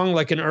Peppers song,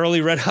 like an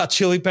early Red Hot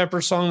Chili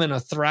Peppers song than a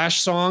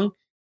thrash song.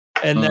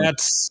 And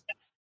that's,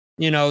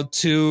 you know,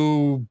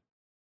 to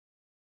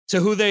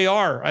who they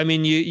are. I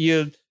mean,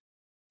 you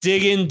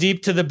dig in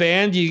deep to the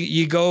band,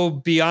 you go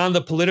beyond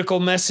the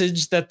political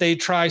message that they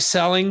try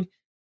selling.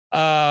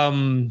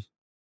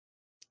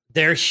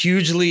 They're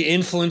hugely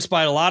influenced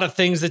by a lot of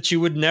things that you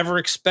would never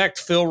expect.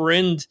 Phil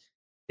Rind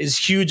is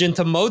huge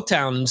into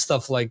Motown and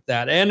stuff like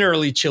that, and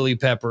early Chili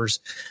Peppers.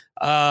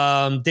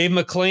 Dave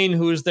McClain,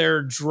 who is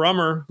their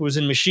drummer, who was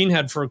in Machine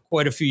Head for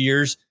quite a few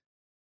years,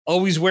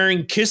 always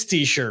wearing Kiss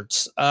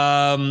t-shirts.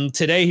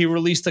 Today he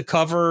released a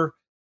cover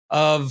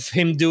of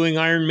him doing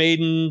Iron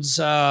Maiden's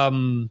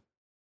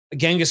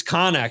Genghis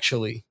Khan,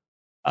 actually,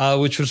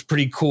 which was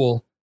pretty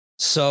cool.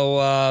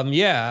 So,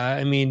 yeah,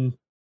 I mean,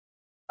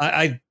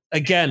 I've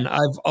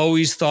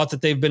always thought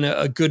that they've been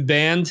a good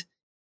band,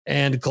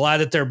 and glad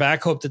that they're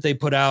back. Hope that they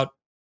put out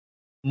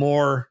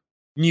more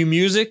new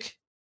music.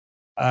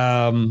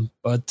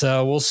 But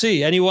we'll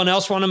see. Anyone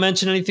else want to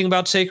mention anything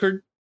about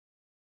Sacred?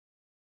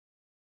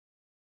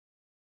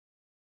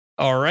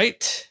 All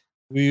right.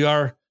 We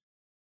are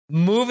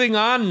moving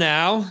on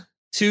now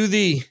to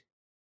the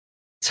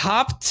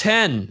top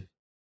 10.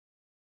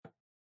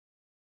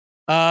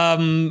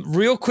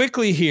 Real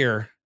quickly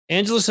here.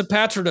 Angelus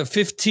Apatrida,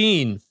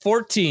 15,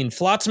 14,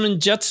 Flotsam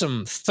and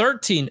Jetsam,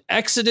 13,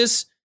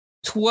 Exodus,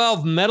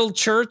 12, Metal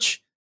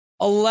Church,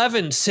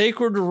 11,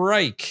 Sacred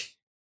Reich.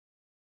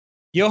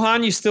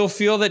 Johan, you still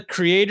feel that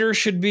Creator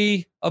should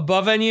be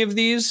above any of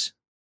these?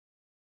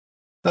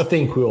 I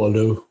think we all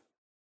do.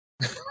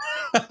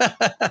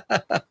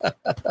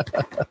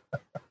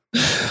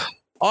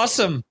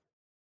 Awesome.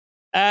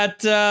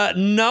 At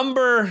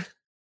number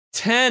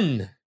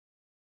 10,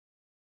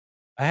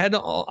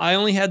 I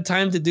only had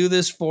time to do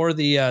this for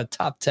the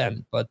top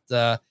 10, but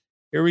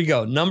here we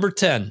go. Number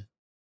 10,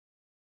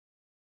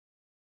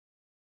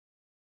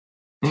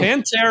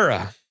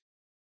 Pantera.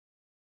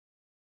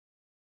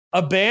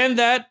 A band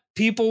that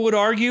people would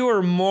argue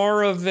are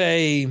more of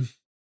a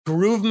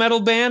groove metal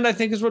band, I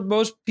think is what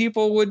most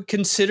people would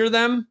consider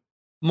them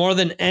more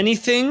than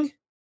anything.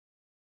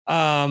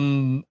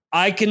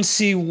 I can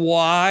see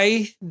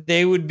why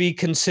they would be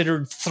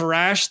considered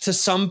thrash to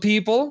some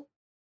people,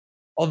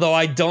 although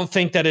I don't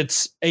think that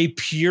it's a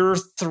pure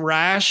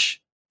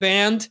thrash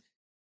band.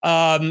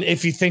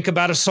 If you think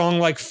about a song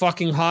like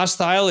Fucking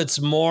Hostile, it's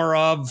more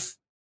of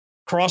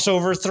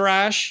crossover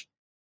thrash.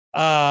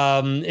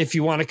 If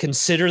you want to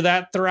consider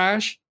that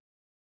thrash.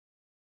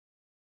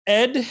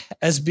 Ed,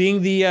 as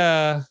being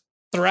the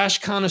thrash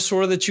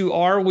connoisseur that you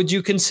are, would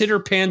you consider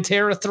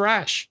Pantera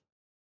thrash?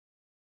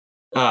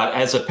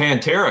 As a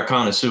Pantera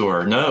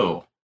connoisseur,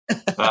 no.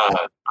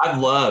 I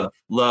love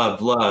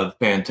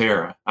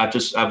Pantera.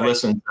 I've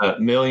listened to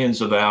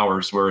millions of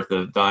hours worth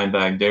of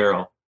Dimebag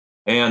Darrell,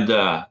 and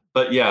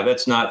but yeah,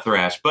 that's not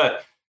thrash.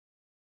 But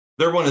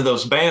they're one of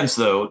those bands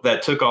though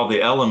that took all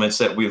the elements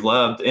that we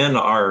loved in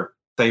our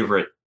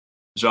favorite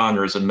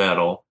genres of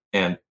metal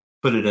and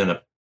put it in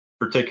a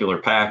particular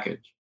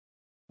package.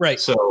 Right.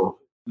 So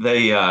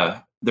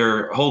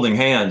they're holding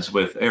hands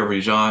with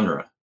every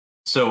genre.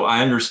 So I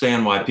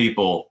understand why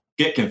people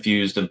get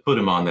confused and put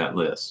them on that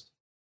list.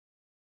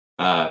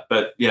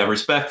 But yeah,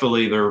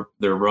 respectfully, they're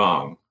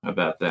wrong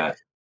about that.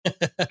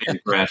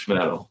 Thrash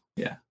metal.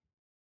 Yeah.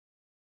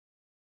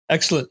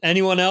 Excellent.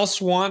 Anyone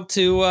else want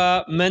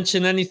to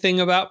mention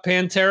anything about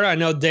Pantera? I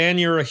know, Dan,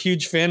 you're a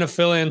huge fan of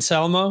Phil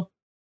Anselmo.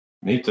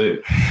 Me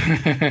too.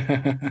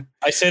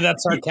 I say that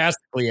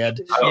sarcastically,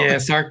 Ed.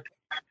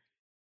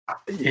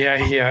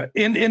 Yeah.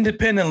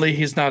 Independently,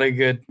 he's not a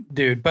good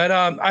dude. But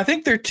I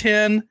think they're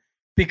 10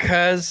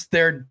 because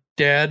they're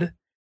dead.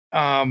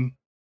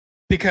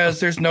 because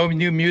there's no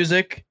new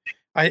music.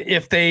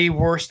 If they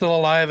were still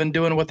alive and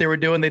doing what they were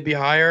doing, they'd be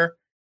higher.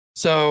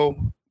 So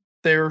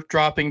they're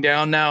dropping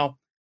down now.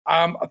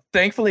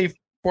 Thankfully,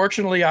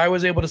 fortunately, I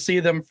was able to see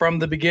them from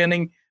the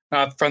beginning.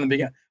 From the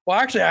beginning. Well,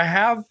 actually, I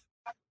have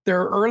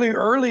their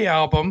early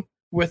album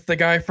with the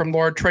guy from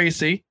Lord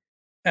Tracy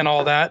and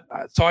all that.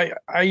 So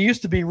I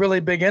used to be really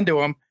big into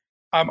them.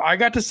 I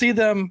got to see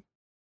them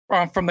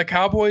from the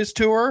Cowboys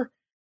tour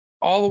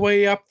all the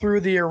way up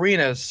through the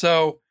arenas.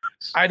 So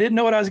I didn't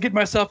know what I was getting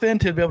myself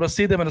into to be able to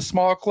see them in a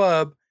small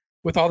club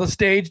with all the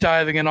stage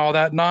diving and all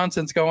that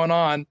nonsense going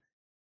on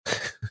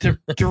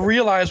to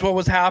realize what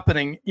was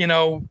happening.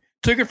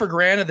 Took it for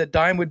granted that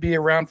Dime would be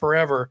around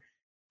forever.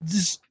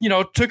 Just,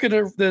 took it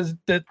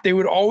that they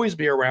would always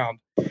be around.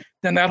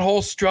 Then that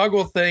whole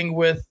struggle thing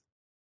with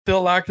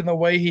Phil acting the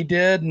way he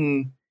did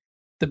and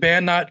the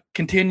band not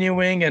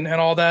continuing and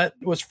all that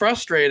was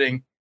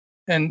frustrating.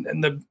 And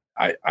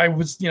I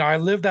was, I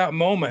lived that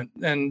moment,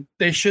 and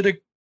they should have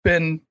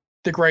been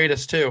the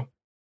greatest too.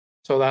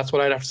 So that's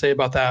what I'd have to say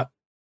about that.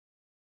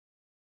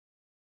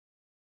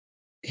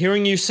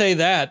 Hearing you say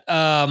that,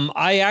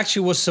 I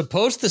actually was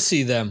supposed to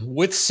see them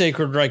with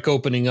Sacred Reich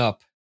opening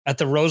up at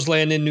the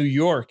Roseland in New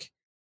York.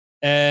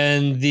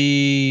 And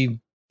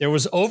there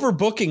was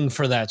overbooking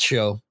for that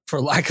show,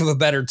 for lack of a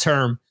better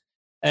term.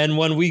 And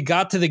when we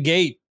got to the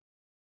gate,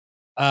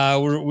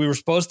 we were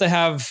supposed to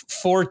have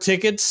 4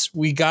 tickets.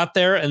 We got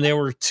there and there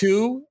were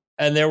 2,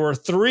 and there were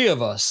 3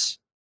 of us.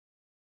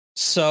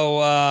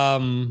 So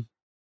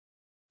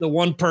the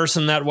one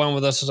person that went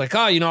with us was like,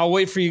 I'll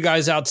wait for you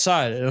guys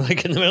outside. And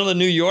like in the middle of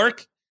New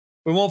York,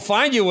 we won't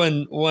find you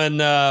when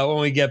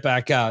we get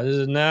back out.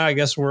 I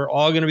guess we're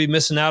all going to be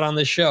missing out on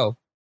this show.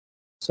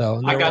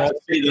 So I got to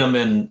see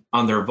them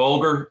on their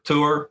Vulgar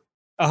tour.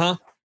 Uh-huh.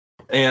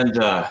 And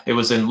it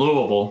was in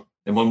Louisville.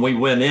 And when we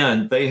went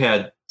in, they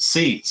had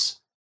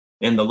seats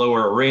in the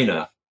lower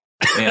arena.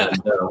 And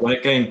when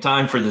it came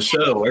time for the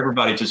show,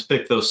 everybody just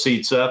picked those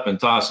seats up and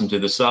tossed them to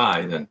the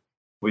side. And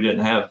we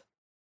didn't have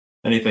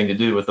anything to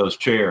do with those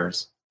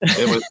chairs.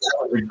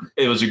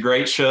 It was a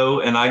great show.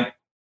 And I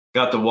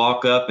got to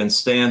walk up and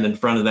stand in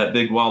front of that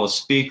big wall of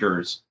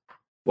speakers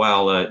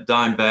while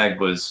Dimebag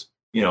was,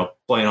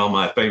 playing all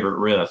my favorite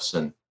riffs.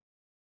 And,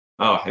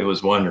 it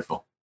was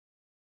wonderful.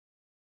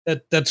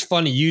 That's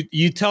funny.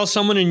 You tell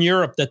someone in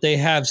Europe that they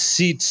have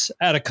seats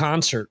at a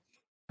concert,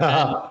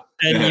 and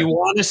you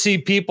want to see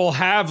people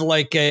have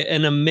like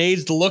an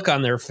amazed look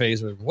on their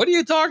face. What are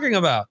you talking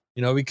about?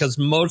 Because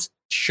most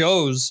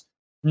shows,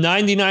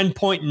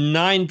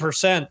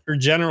 99.9% are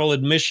general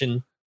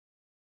admission,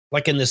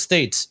 like in the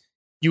States.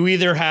 You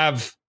either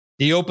have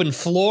the open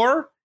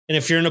floor, and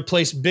if you're in a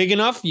place big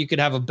enough, you could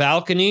have a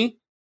balcony,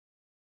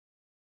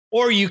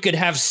 or you could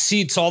have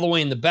seats all the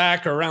way in the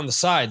back or around the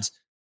sides.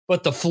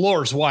 But the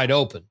floor is wide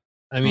open.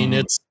 I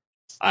mean,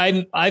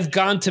 I've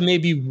gone to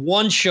maybe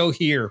one show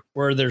here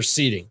where there's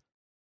seating,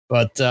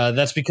 but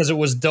that's because it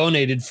was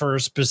donated for a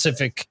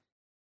specific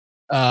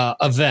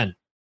event.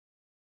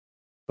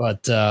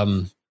 But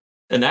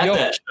and at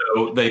that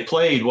show, they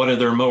played one of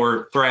their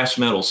more thrash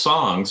metal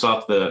songs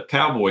off the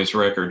Cowboys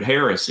record,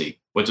 Heresy,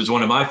 which is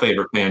one of my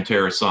favorite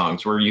Pantera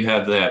songs, where you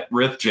have that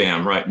riff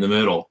jam right in the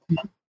middle,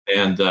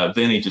 and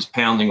Vinny just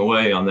pounding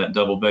away on that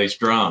double bass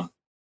drum.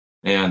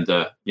 And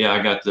I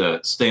got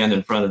to stand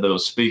in front of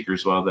those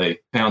speakers while they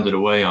pounded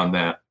away on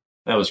that.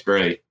 That was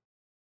great.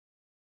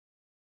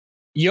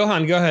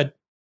 Johan, go ahead.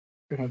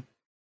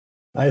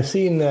 I've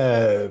seen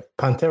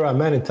Pantera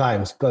many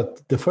times,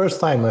 but the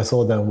first time I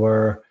saw them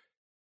were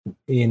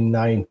in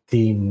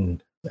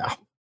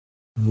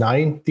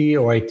 1990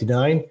 or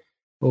 89,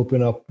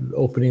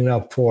 opening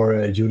up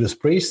for Judas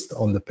Priest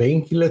on the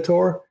Painkiller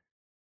tour.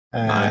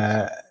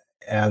 Nice.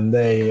 And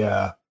they,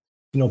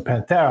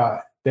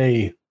 Pantera,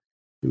 it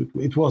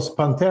was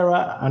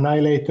Pantera,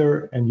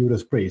 Annihilator, and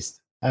Judas Priest.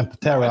 And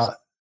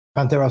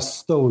Pantera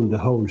stole the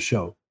whole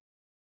show.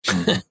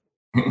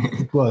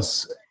 It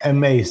was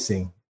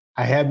amazing.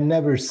 I have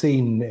never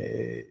seen,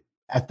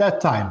 at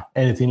that time,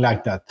 anything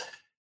like that.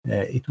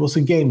 It was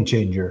a game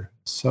changer.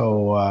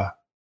 So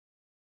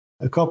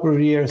a couple of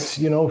years,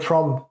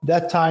 from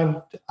that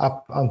time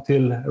up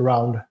until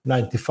around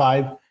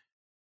 95,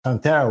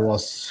 Pantera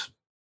was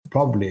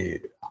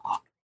probably,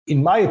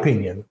 in my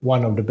opinion,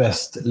 one of the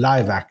best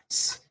live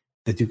acts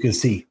that you can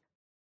see.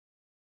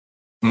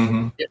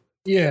 Mm-hmm.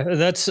 Yeah,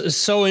 that's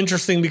so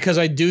interesting because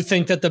I do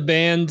think that the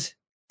band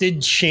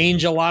did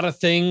change a lot of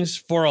things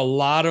for a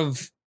lot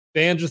of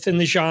bands within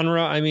the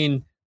genre. I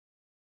mean,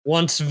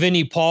 once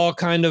Vinnie Paul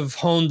kind of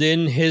honed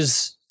in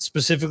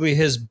specifically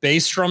his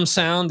bass drum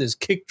sound, his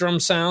kick drum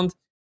sound,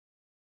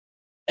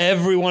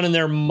 everyone and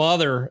their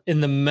mother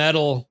in the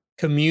metal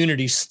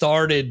community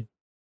started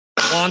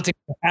wanting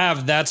to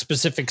have that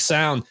specific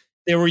sound.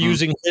 They were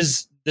using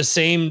the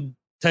same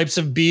types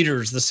of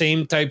beaters, the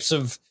same types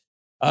of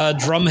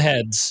drum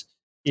heads,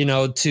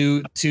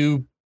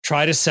 to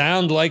try to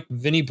sound like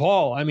Vinnie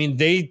Paul. I mean,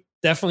 they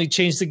definitely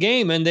changed the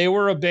game, and they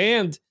were a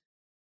band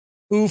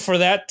who, for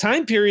that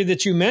time period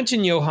that you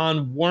mentioned,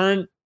 Johan,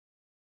 weren't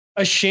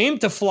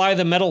ashamed to fly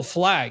the metal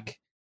flag.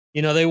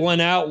 You know, they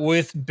went out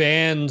with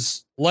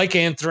bands like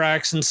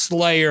Anthrax and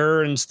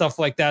Slayer and stuff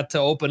like that to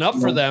open up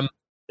for them.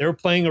 They were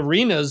playing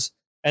arenas,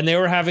 and they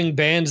were having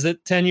bands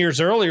that 10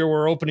 years earlier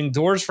were opening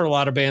doors for a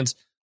lot of bands,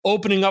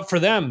 opening up for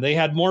them. They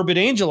had Morbid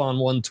Angel on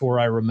one tour,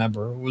 I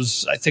remember. It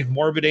was, I think,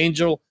 Morbid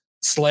Angel,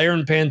 Slayer,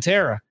 and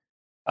Pantera.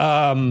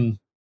 And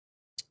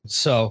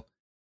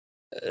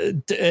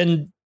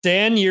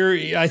Dan,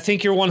 I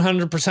think you're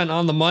 100%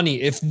 on the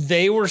money. If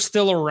they were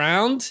still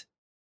around,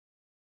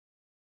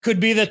 could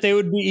be that they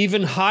would be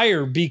even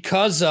higher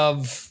because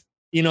of,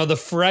 you know, the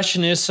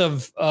freshness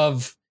of,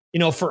 you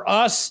know, for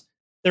us,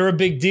 they're a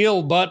big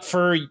deal, but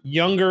for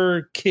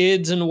younger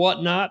kids and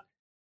whatnot,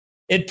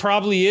 it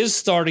probably is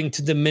starting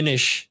to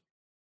diminish,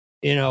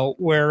 you know,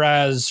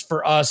 whereas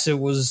for us, it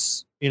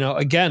was, you know,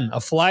 again, a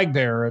flag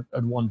bearer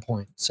at one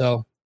point.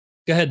 So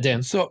go ahead,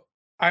 Dan. So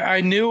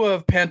I knew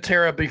of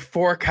Pantera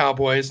before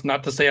Cowboys,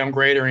 not to say I'm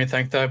great or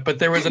anything like that, but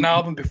there was an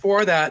album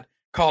before that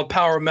called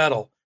Power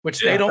Metal,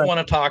 which they don't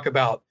want to talk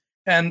about.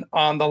 And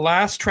on the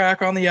last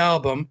track on the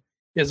album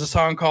is a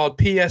song called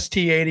PST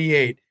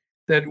 88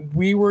 that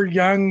we were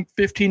young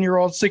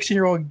 15-year-old,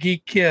 16-year-old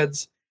geek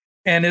kids,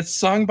 and it's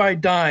sung by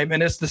Dime,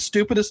 and it's the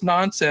stupidest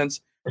nonsense,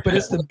 but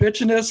it's the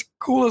bitchinest,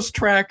 coolest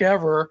track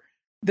ever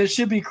that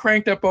should be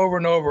cranked up over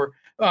and over.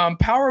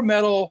 Power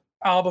Metal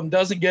album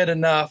doesn't get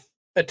enough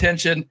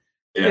attention.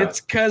 Yeah.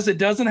 It's because it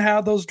doesn't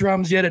have those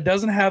drums yet. It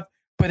doesn't have,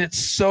 but it's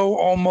so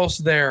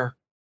almost there,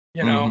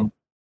 you know. Mm-hmm.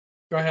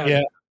 Go ahead.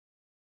 Yeah.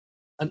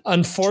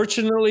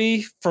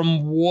 Unfortunately,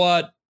 from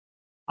what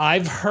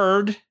I've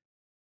heard,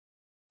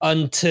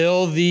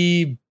 until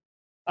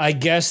I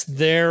guess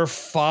their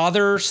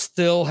father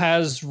still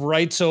has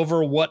rights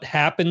over what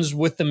happens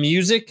with the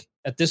music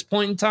at this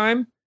point in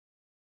time,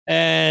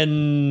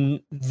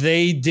 and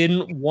they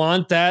didn't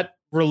want that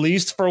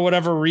released for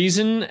whatever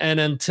reason.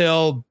 And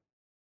until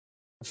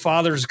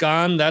father's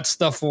gone, that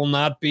stuff will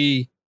not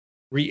be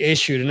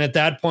reissued. And at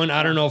that point,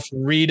 I don't know if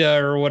Rita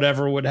or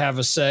whatever would have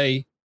a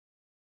say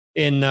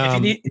in.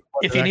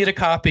 If you need a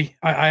copy,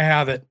 I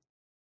have it.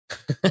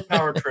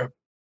 Power Trip.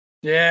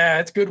 Yeah,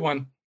 it's a good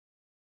one.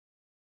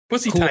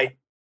 Pussy cool. Tight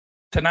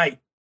tonight.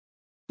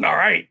 All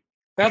right.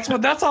 That's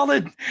all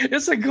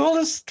it's the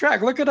coolest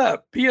track. Look it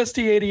up. PST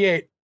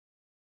 88.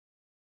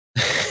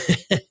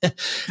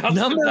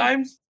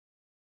 Sometimes.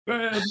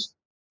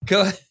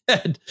 Go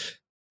ahead.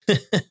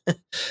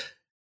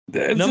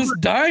 It's just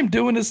Dime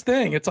doing his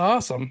thing. It's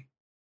awesome.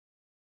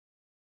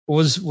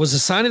 Was a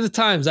sign of the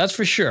times, that's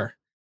for sure.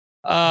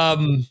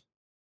 Number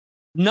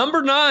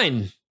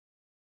 9,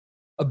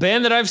 a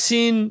band that I've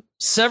seen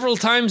several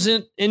times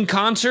in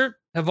concert,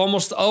 have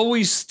almost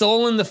always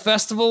stolen the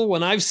festival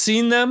when I've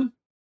seen them.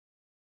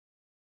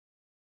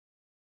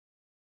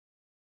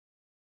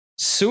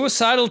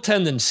 Suicidal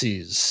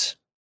Tendencies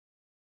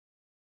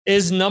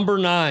is number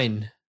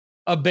 9.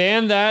 A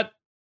band that,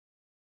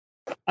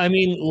 I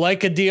mean,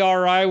 like a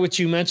DRI, which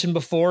you mentioned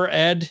before,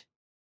 Ed,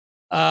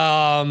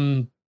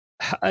 I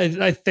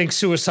think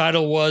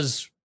Suicidal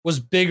was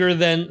bigger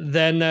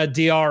than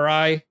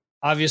DRI,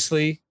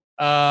 obviously.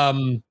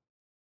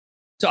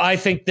 So I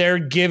think they're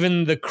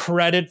given the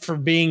credit for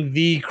being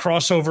the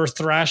crossover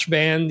thrash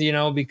band, you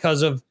know,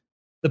 because of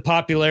the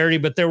popularity.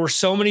 But there were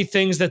so many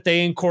things that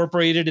they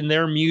incorporated in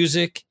their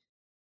music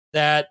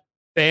that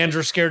bands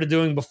were scared of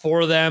doing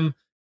before them,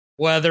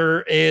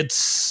 whether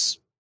it's,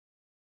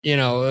 you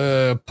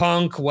know,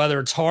 punk, whether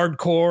it's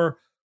hardcore,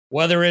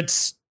 whether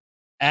it's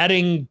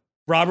adding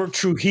Robert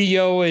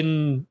Trujillo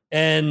and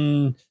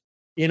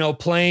you know,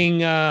 playing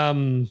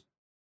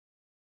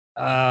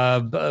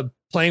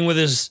with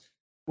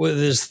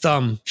his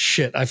thumb.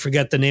 Shit, I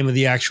forget the name of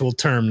the actual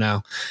term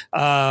now.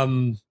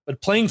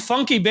 But playing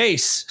funky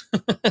bass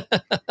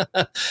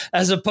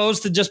as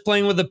opposed to just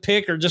playing with a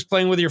pick or just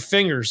playing with your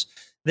fingers.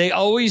 They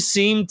always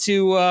seem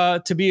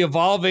to be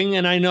evolving,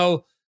 and I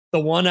know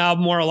the one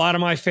album where a lot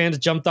of my fans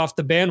jumped off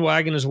the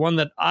bandwagon is one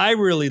that I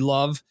really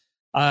love,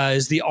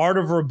 is The Art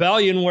of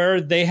Rebellion,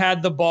 where they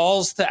had the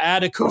balls to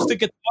add acoustic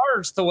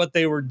guitars to what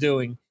they were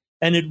doing.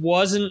 And it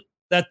wasn't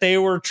that they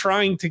were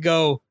trying to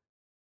go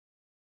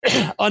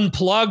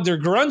unplugged or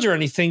grunge or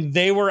anything.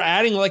 They were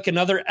adding like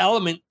another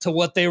element to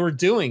what they were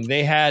doing.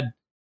 They had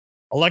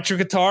electric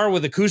guitar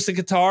with acoustic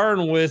guitar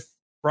and with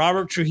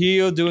Robert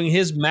Trujillo doing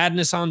his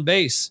madness on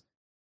bass.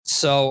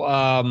 So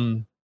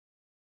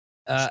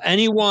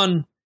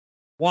anyone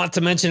want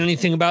to mention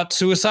anything about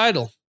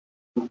Suicidal?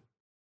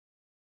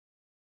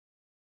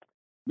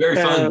 Very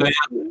fun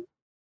band.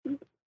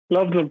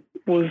 Loved them.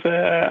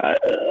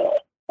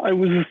 I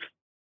was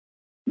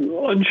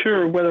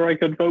unsure whether I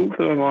could vote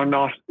for them or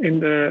not in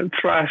the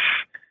Thrash,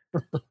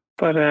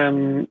 but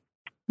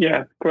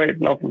yeah,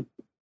 great, love them.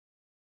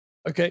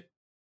 Okay,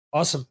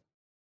 awesome.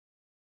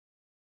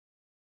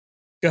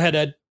 Go ahead,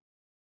 Ed.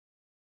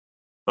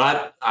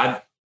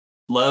 I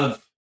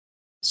love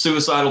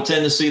Suicidal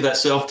Tendency, that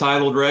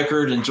self-titled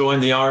record, and Join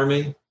the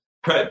Army.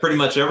 Pretty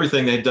much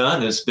everything they've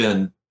done has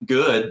been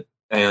good,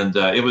 and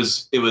it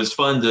was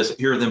fun to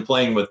hear them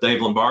playing with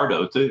Dave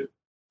Lombardo too.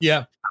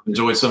 Yeah, I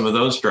enjoyed some of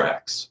those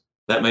tracks.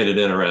 that made it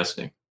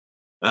interesting.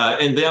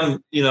 And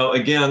then, you know,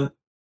 again,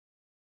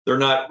 they're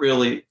not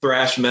really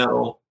thrash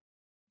metal,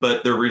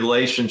 but their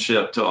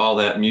relationship to all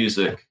that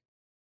music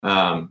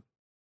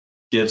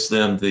gives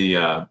them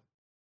the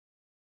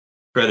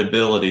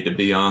credibility to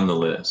be on the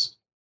list.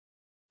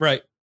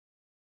 Right.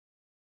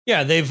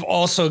 Yeah, they've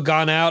also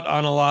gone out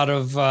on a lot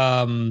of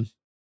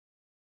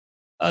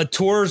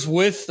tours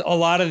with a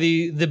lot of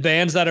the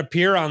bands that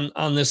appear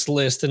on this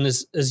list. And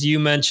as you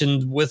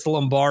mentioned with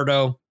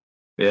Lombardo.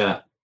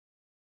 Yeah.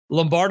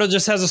 Lombardo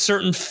just has a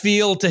certain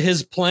feel to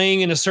his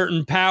playing and a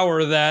certain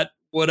power that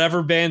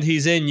whatever band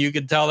he's in, you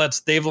can tell that's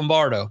Dave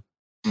Lombardo.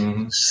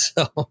 Mm-hmm.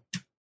 So,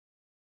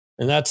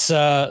 and that's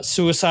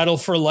Suicidal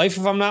for Life,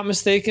 if I'm not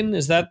mistaken.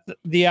 Is that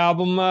the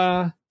album,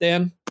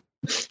 Dan?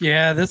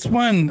 Yeah, this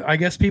one I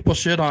guess people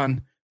shit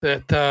on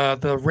that.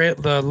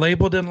 The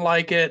label didn't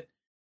like it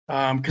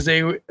because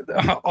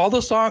all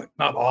the songs,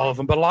 not all of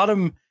them, but a lot of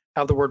them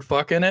have the word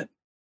 "fuck" in it.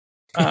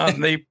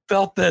 They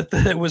felt that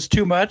it was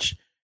too much.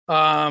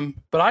 But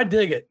I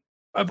dig it.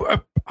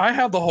 I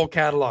have the whole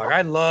catalog.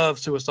 I love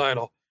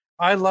Suicidal.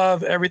 I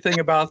love everything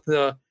about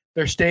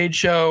their stage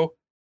show,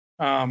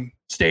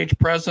 stage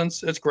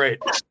presence. It's great.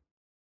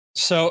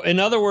 So, in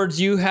other words,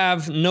 you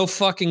have no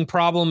fucking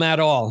problem at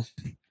all.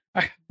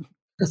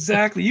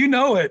 Exactly. You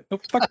know it. No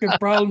fucking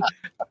problem.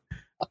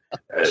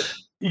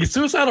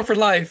 Suicidal for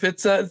Life.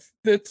 It's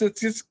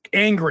just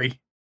angry.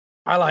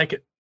 I like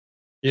it.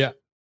 Yeah.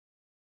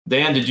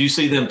 Dan, did you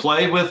see them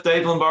play with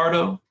Dave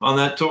Lombardo on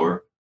that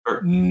tour?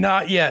 Or?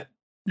 Not yet.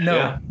 No.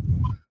 Yeah.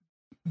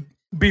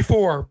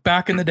 Before,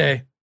 back in the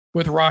day,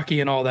 with Rocky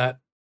and all that.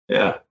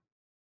 Yeah.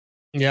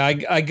 Yeah,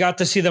 I got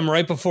to see them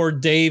right before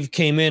Dave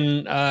came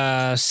in.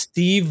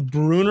 Steve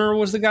Bruner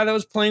was the guy that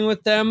was playing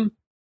with them.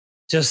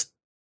 Just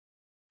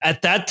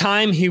at that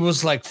time, he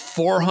was like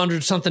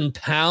 400 something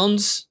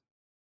pounds.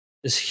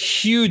 This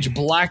huge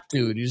black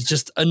dude. He was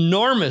just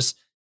enormous.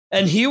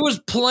 And he was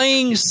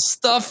playing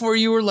stuff where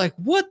you were like,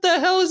 what the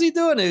hell is he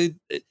doing?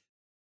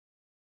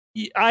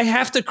 I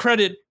have to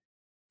credit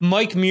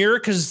Mike Muir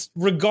because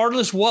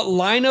regardless what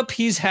lineup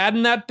he's had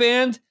in that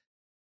band,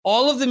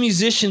 all of the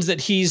musicians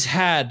that he's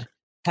had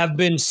have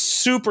been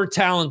super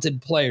talented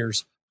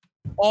players,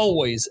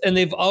 always. And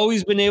they've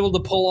always been able to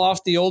pull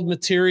off the old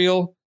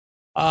material.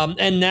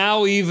 And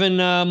now even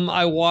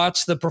I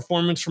watched the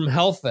performance from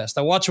Hellfest.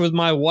 I watched it with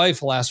my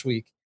wife last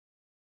week.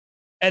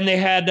 And they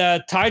had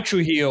Ty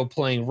Trujillo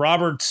playing,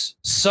 Robert's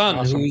son,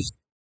 awesome. Who's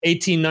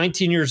 18,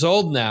 19 years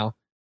old now.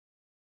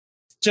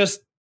 Just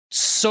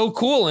so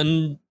cool.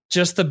 And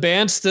just the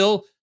band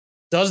still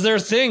does their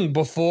thing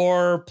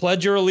before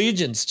Pledge Your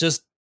Allegiance.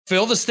 Just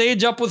fill the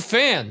stage up with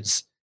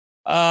fans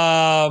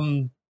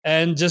and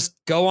just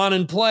go on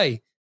and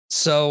play.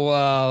 So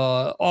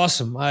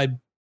awesome. I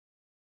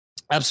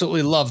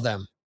absolutely love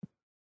them.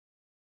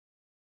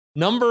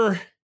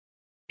 Number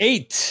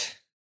 8.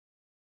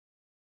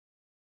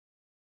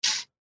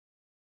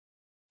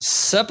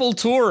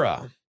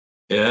 Sepultura.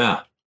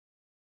 Yeah.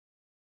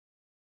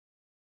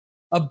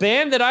 A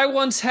band that I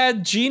once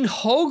had Gene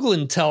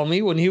Hoglan tell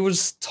me when he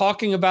was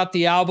talking about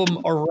the album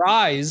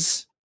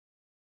Arise,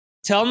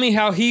 tell me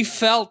how he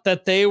felt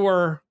that they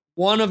were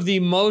one of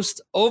the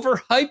most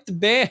overhyped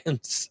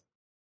bands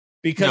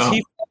because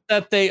he felt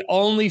that they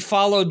only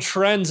followed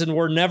trends and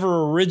were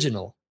never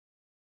original,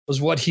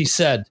 was what he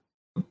said.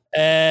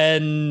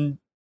 And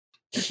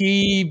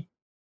he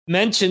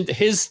mentioned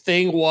his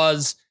thing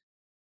was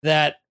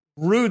that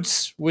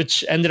Roots,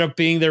 which ended up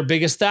being their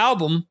biggest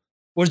album,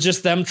 was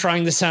just them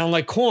trying to sound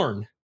like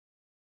Korn.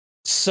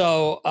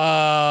 So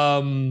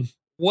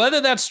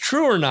whether that's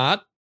true or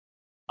not,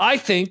 I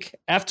think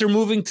after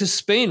moving to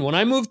Spain, when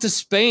I moved to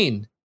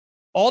Spain,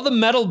 all the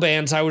metal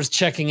bands I was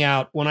checking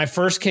out when I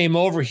first came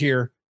over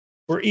here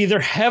were either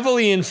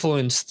heavily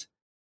influenced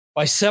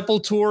by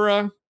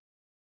Sepultura,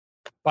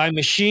 by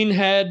Machine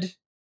Head,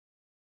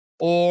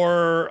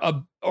 or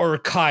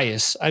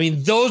Caius. I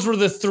mean, those were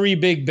the 3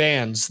 big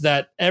bands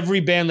that every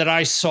band that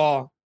I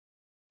saw,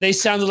 they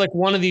sounded like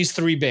one of these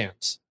 3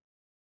 bands.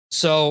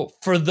 So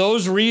for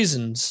those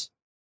reasons,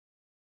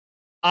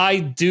 I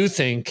do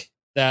think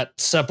that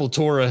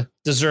Sepultura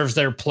deserves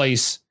their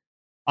place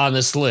on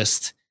this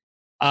list.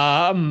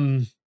 I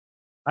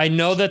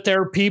know that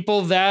there are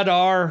people that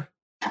are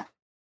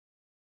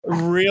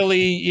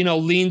really,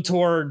 lean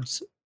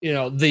towards,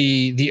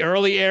 the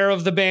early era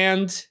of the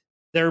band.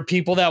 There are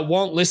people that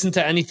won't listen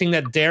to anything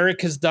that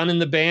Derek has done in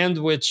the band,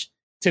 which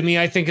to me,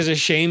 I think is a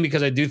shame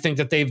because I do think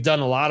that they've done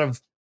a lot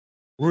of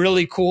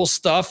really cool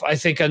stuff. I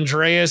think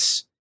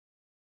Andreas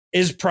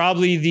is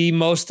probably the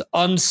most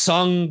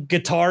unsung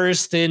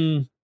guitarist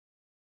in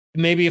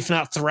maybe if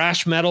not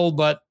thrash metal,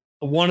 but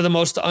one of the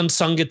most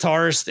unsung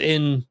guitarists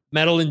in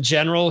metal in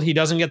general. He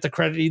doesn't get the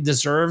credit he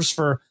deserves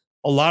for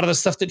a lot of the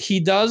stuff that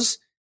he does.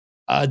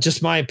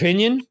 Just my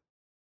opinion.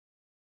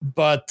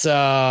 But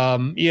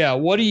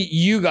what do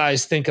you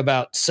guys think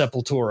about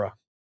Sepultura?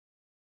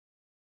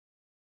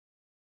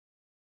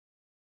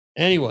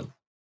 Anyone?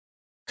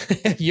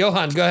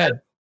 Johan, go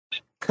ahead.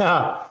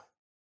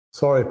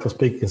 Sorry for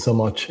speaking so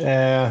much.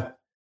 No,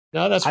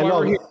 that's why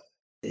we're here.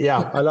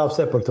 Yeah, I love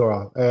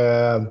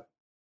Sepultura.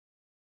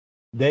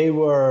 They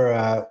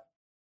were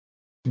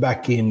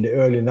back in the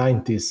early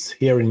 90s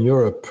here in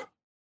Europe,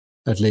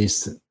 at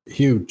least,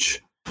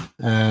 huge.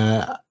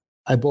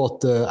 I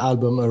bought the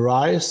album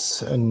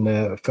Arise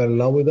and fell in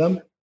love with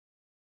them.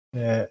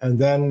 And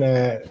then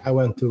I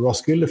went to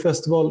Roskilde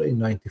Festival in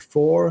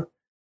 94,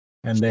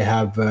 and they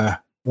have,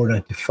 or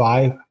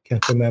 95,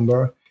 can't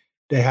remember.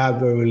 They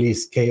have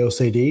released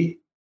Chaos AD.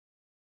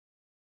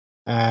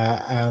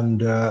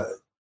 And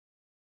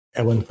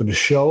I went for the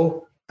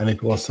show, and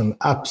it was an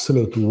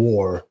absolute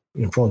war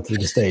in front of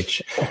the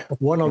stage.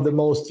 One of the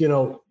most,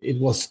 it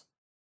was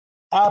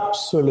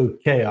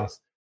absolute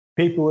chaos.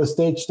 People were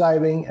stage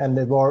diving, and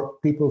there were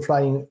people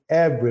flying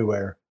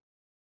everywhere.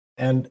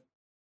 And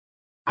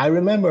I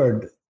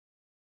remembered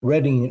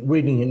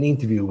reading an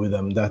interview with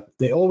them that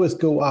they always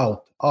go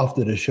out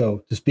after the show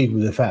to speak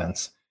with the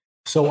fans.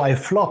 So I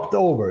flopped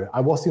over. I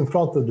was in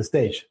front of the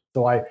stage.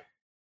 So I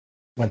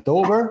went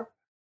over,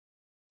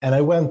 and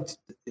I went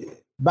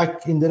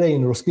back in the day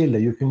in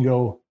Roskilde. You can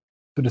go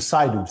to the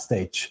side of the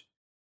stage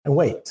and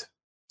wait.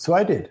 So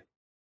I did.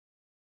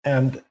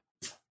 And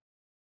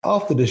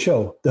after the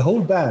show, the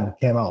whole band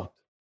came out.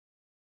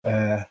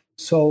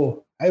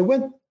 So I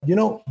went,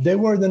 they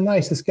were the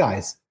nicest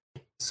guys.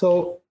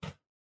 So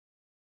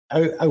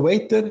I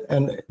waited,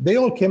 and they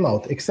all came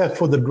out except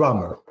for the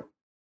drummer.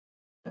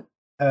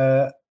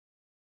 And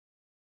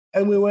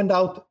we went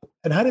out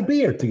and had a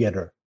beer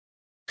together.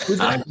 With,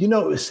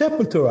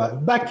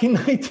 Sepultura, back in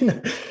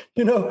 19,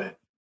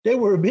 they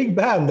were a big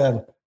band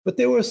then, but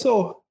they were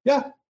so,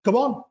 come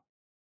on,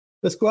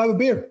 let's go have a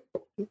beer.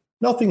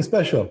 Nothing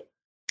special.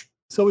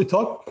 So we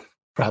talked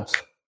perhaps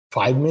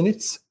 5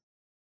 minutes,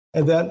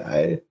 and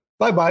then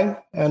bye-bye.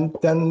 And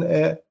then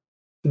the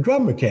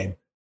drummer came,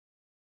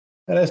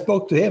 and I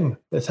spoke to him.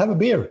 Let's have a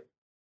beer.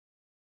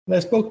 And I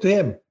spoke to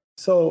him.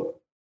 So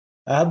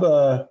I have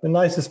the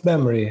nicest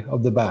memory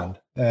of the band.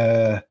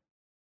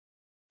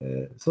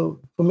 So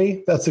for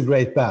me, that's a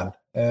great band.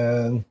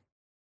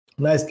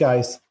 Nice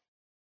guys.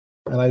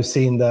 And I've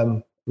seen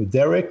them with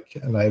Derek,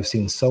 and I've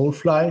seen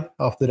Soulfly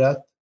after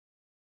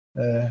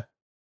that.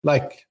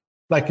 Like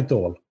it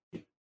all.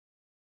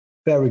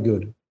 Very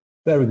good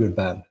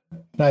band.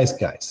 Nice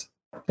guys.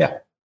 Yeah.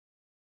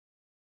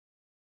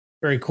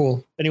 Very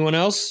cool. Anyone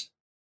else?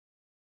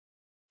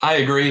 I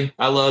agree.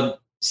 I love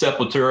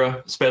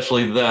Sepultura,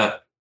 especially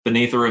that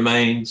Beneath the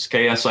Remains,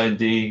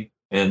 KSID,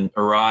 and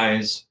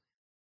Arise.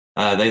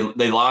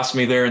 They lost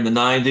me there in the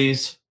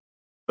 90s,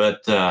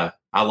 but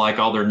I like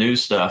all their new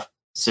stuff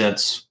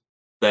since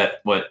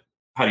that.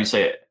 How do you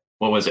say it?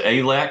 What was it?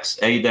 ALEX,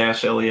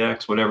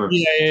 A-LEX, whatever.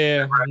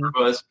 Yeah. It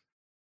was.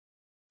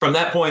 From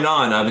that point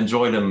on, I've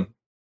enjoyed them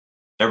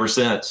ever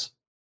since.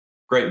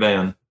 Great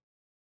band.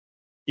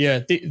 Yeah.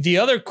 The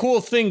other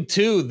cool thing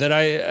too that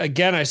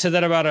I said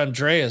that about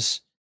Andreas,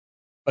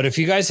 but if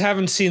you guys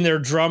haven't seen their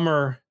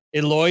drummer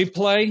Eloy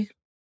play,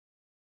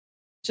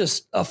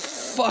 just a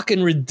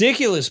fucking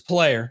ridiculous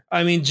player.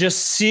 I mean,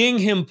 just seeing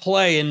him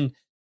play, and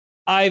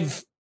I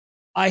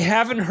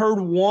haven't heard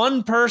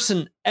one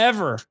person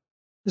ever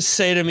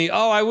say to me,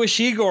 "Oh, I wish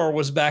Igor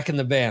was back in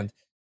the band."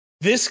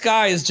 This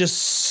guy is just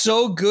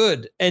so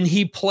good, and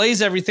he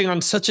plays everything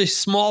on such a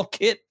small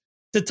kit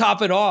to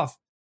top it off.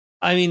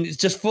 I mean, it's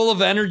just full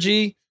of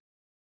energy.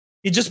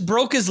 He just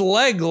broke his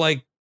leg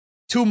like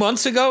 2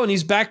 months ago, and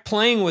he's back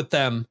playing with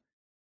them.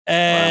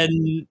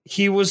 And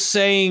He was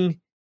saying,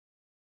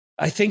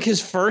 I think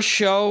his first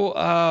show,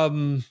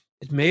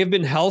 it may have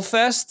been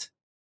Hellfest.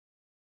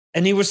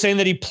 And he was saying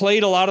that he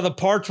played a lot of the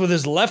parts with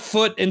his left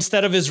foot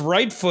instead of his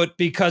right foot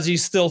because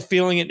he's still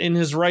feeling it in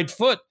his right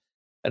foot.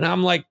 And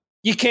I'm like,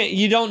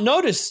 you don't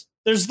notice.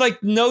 There's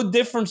like no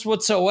difference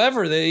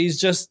whatsoever. He's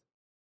just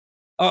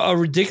a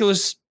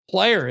ridiculous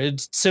player.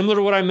 It's similar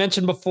to what I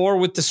mentioned before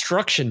with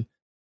Destruction.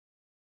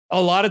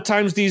 A lot of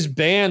times these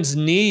bands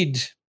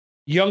need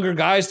younger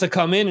guys to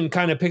come in and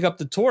kind of pick up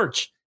the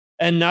torch.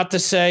 And not to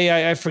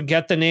say I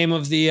forget the name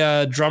of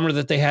the drummer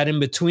that they had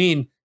in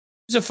between.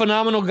 He's a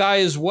phenomenal guy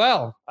as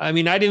well. I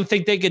mean, I didn't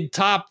think they could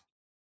top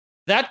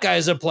that guy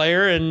as a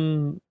player,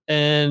 and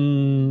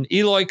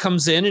Eloy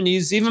comes in and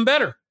he's even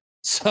better.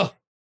 So,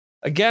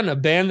 again, a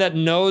band that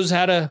knows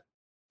how to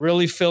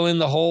really fill in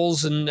the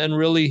holes and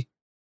really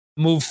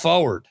move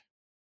forward.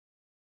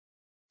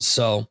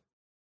 So,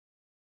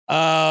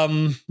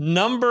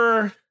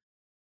 number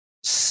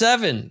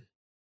 7.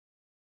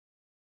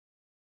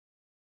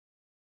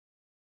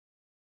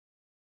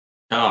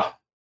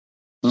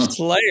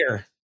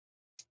 Slayer.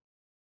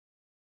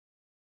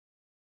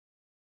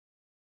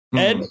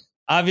 Ed,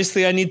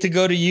 obviously I need to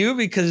go to you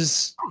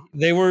because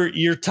they were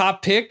your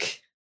top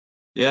pick.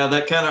 Yeah,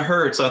 that kind of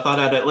hurts. I thought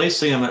I'd at least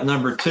see him at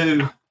number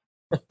 2.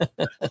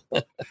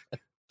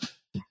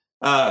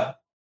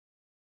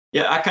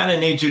 Yeah, I kind of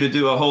need you to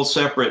do a whole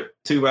separate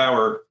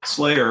 2-hour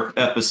Slayer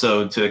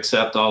episode to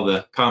accept all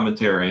the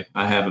commentary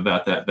I have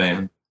about that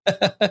band.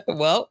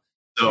 Well,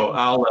 so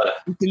I'll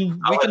let the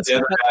other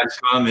guys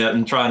comment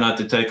and try not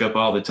to take up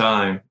all the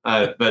time.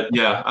 But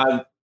yeah,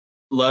 I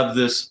love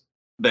this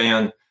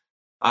band.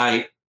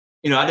 I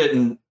I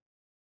didn't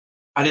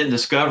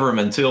discover them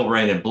until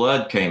Rain and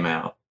Blood came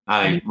out.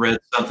 I read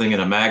something in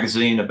a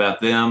magazine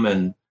about them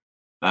and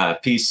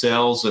Peace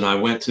Sells, and I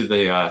went to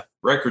the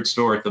record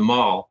store at the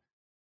mall.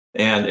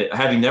 And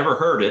having never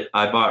heard it,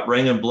 I bought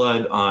Rain and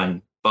Blood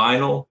on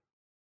vinyl,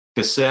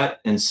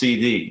 cassette, and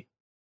CD.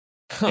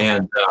 Huh.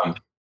 And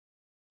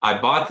I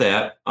bought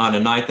that on a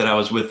night that I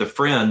was with a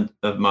friend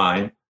of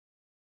mine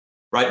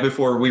right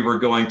before we were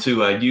going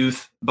to a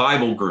youth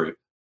Bible group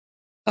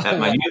at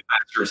my youth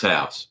pastor's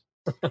house.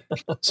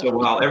 So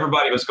while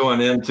everybody was going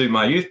into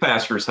my youth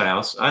pastor's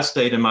house, I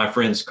stayed in my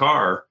friend's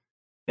car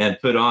and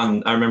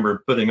I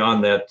remember putting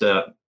on that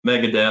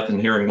Megadeth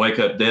and hearing Wake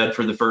Up Dead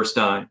for the first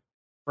time.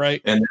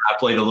 Right. And I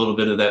played a little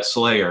bit of that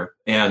Slayer,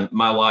 and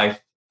my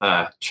life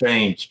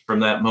changed from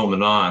that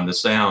moment on. The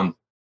sound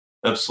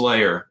of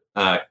Slayer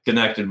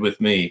connected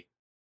with me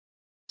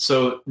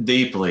so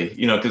deeply,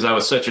 because I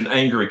was such an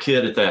angry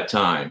kid at that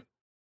time,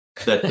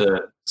 that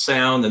the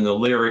sound and the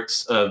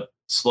lyrics of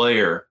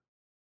Slayer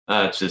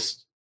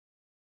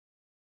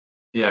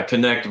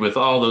connected with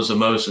all those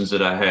emotions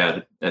that I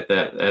had at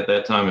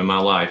that time in my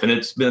life. And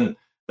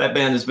that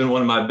band has been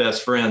one of my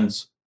best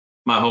friends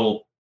my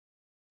whole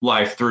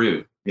life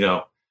through.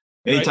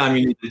 Anytime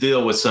you need to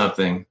deal with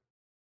something,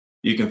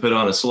 you can put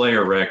on a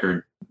Slayer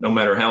record, no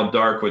matter how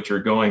dark what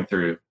you're going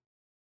through,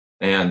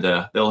 and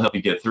they'll help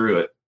you get through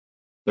it.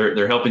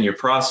 They're helping you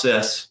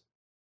process,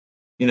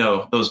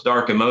 those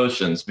dark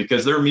emotions,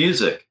 because their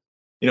music,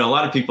 a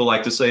lot of people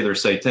like to say they're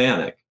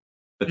satanic,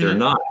 but they're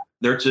not.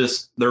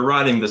 They're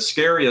writing the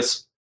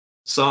scariest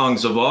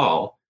songs of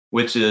all,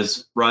 which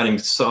is writing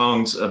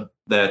songs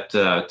that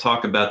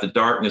talk about the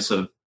darkness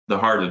of the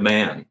heart of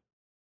man,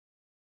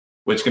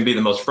 which can be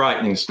the most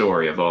frightening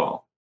story of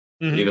all,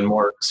 even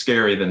more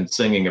scary than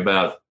singing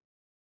about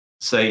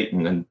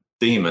Satan and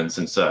demons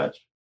and such.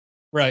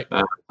 Right.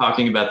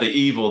 Talking about the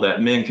evil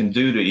that men can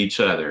do to each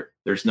other.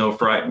 There's no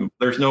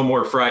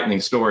more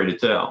frightening story to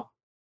tell.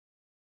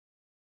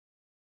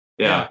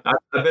 Yeah. I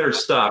better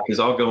stop, because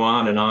I'll go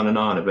on and on and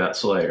on about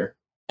Slayer.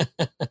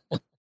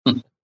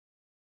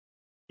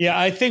 Yeah,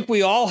 I think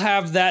we all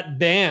have that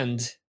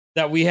band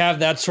that we have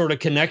that sort of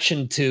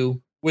connection to,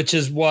 which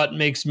is what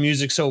makes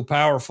music so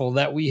powerful,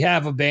 that we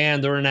have a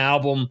band or an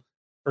album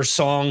or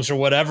songs or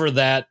whatever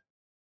that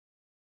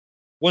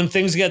when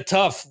things get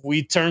tough,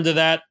 we turn to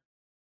that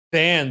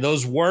band,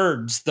 those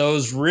words,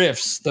 those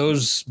riffs,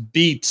 those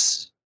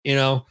beats,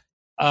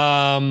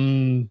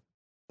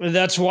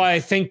 that's why I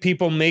think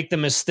people make the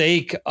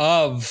mistake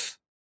of,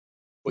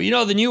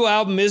 the new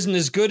album isn't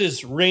as good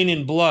as Rain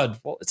and Blood.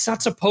 Well, it's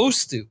not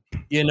supposed to,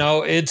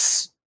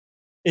 it's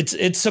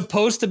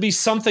supposed to be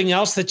something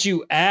else that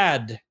you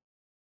add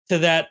to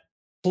that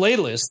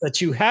playlist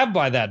that you have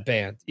by that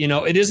band.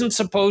 It isn't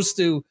supposed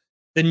to,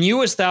 the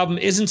newest album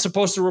isn't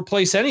supposed to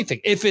replace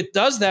anything. If it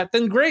does that,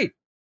 then great.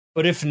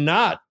 But if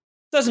not,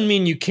 doesn't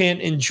mean you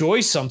can't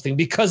enjoy something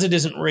because it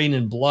isn't Rain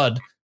and Blood.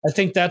 I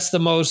think that's the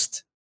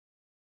most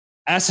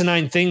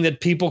asinine thing that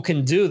people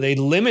can do. They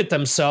limit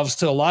themselves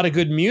to a lot of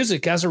good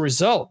music as a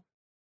result,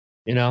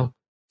 So,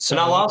 and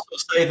I'll also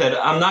say that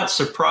I'm not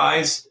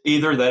surprised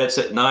either that it's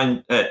at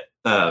number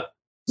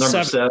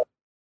 7,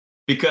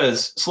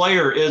 because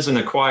Slayer is an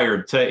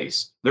acquired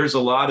taste. There's a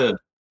lot of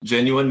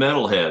genuine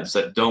metalheads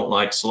that don't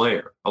like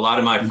Slayer. A lot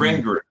of my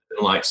friend group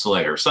didn't like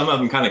Slayer. Some of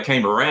them kind of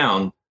came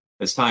around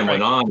as time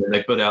went on, and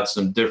they put out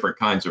some different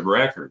kinds of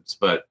records.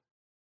 But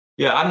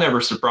yeah, I'm never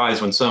surprised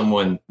when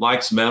someone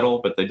likes metal,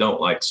 but they don't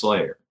like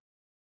Slayer.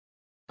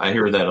 I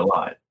hear that a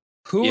lot.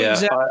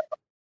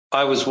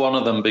 I was one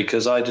of them,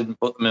 because I didn't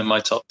put them in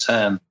my top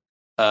 10.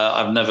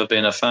 I've never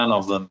been a fan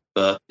of them,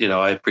 but,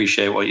 I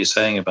appreciate what you're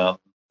saying about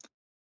them.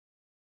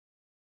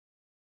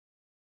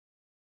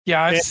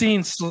 Yeah, I've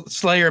seen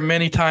Slayer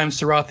many times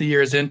throughout the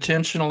years,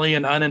 intentionally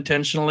and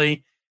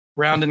unintentionally.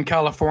 Around in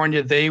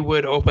California, they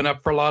would open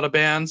up for a lot of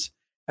bands,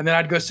 and then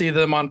I'd go see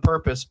them on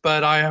purpose.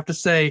 But I have to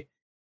say,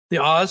 the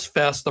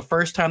Ozfest, the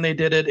first time they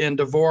did it in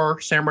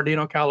Devore, San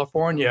Bernardino,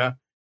 California,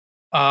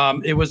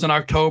 it was in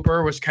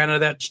October. It was kind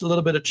of that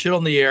little bit of chill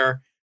in the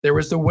air. There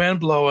was the wind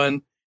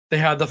blowing. They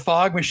had the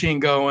fog machine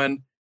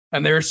going,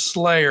 and there's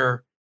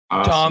Slayer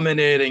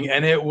dominating,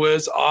 and it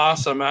was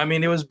awesome. I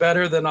mean, it was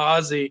better than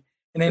Ozzy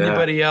and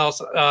anybody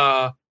else.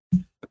 It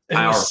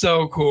was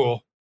so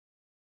cool.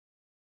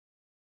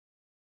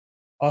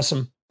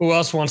 Awesome. Who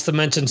else wants to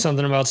mention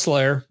something about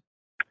Slayer?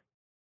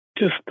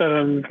 Just that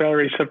I'm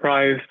very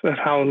surprised at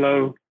how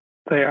low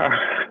they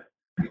are.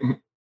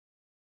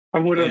 I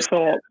would have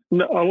thought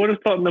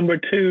number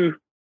 2.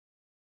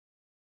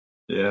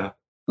 Yeah.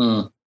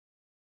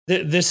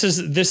 This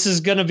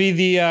is going to be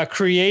the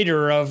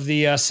creator of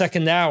the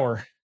second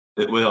hour.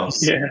 It will.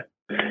 Yeah.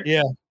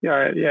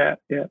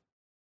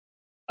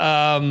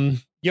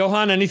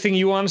 Johan, anything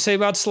you want to say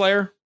about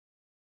Slayer?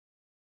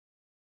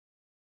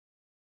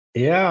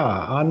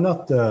 Yeah, I'm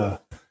not the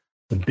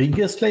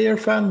biggest Slayer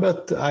fan,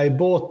 but I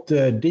bought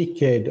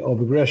Decade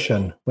of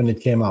Aggression when it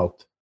came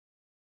out.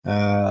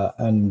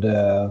 And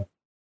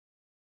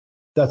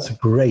that's a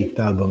great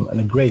album and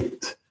a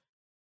great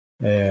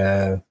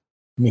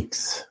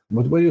mix.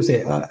 What do you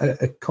say?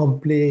 A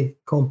compilation?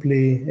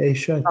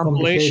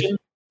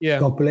 Yeah.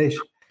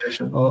 Compilation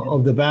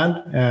of the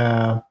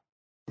band.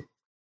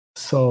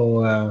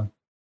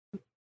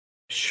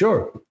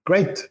 Sure,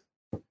 great.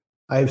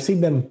 I've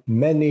seen them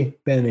many,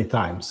 many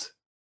times.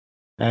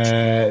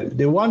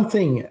 The one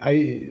thing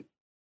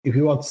if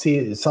you want to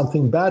see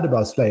something bad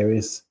about Slayer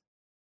is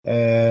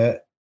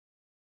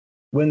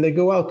when they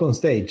go out on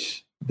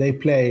stage, they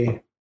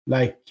play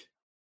like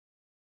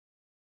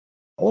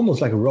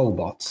almost like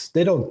robots.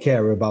 They don't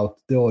care about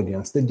the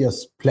audience. They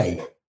just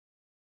play.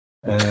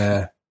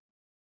 I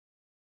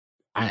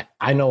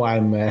know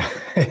I'm,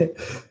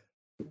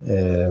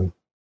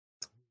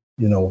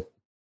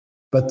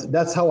 but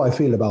that's how I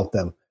feel about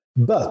them.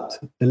 But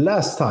the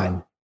last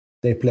time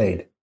they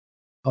played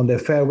on their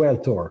farewell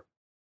tour,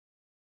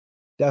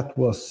 that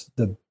was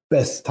the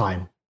best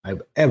time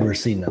I've ever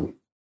seen them,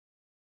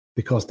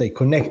 because they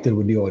connected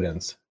with the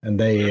audience and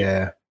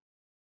they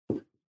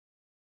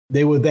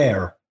were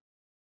there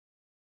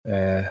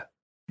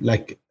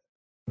like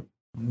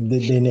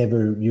they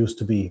never used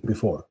to be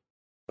before.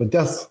 But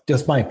that's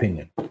just my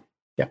opinion.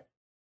 Yeah.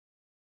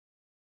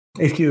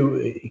 If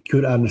you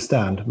could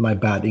understand my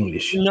bad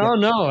English.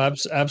 No,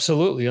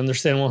 absolutely.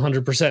 Understand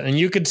 100%. And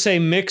you could say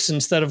mix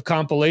instead of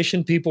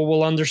compilation. People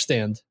will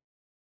understand.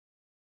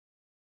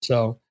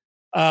 So,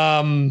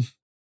 does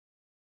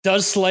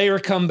Slayer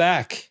come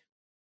back?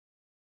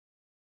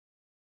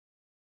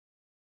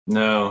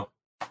 No.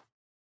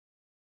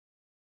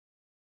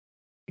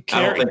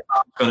 I don't think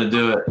Tom's going to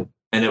do it.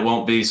 And it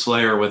won't be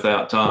Slayer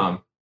without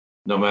Tom,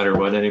 no matter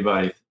what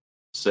anybody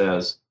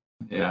says.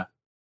 Yeah.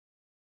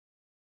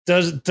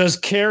 Does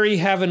Kerry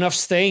have enough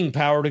staying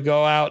power to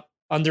go out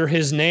under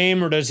his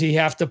name, or does he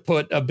have to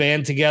put a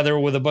band together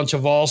with a bunch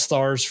of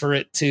all-stars for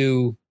it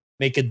to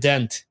make a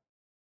dent?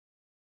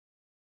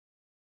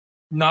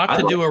 Not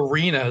to do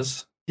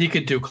arenas. He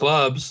could do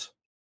clubs.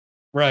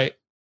 Right.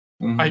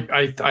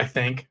 Mm-hmm. I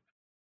think.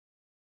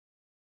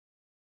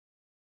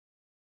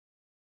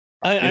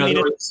 I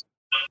mean,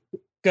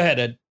 go ahead,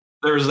 Ed.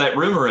 There was that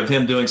rumor of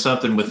him doing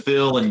something with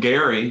Phil and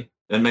Gary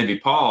and maybe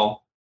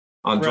Paul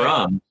on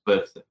drums,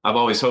 but I've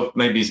always hoped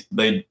maybe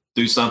they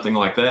do something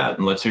like that,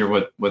 and let's hear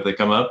what they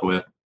come up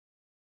with.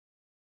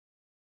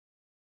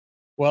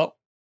 Well,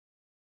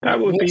 that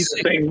would be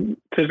the thing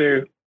to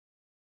do.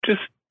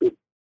 Just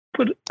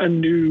put a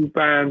new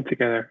band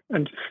together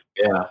and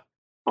just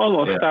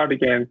almost start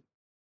again.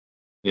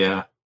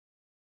 Yeah.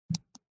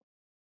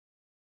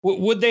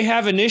 Would they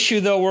have an issue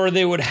though, where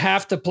they would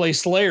have to play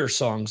Slayer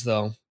songs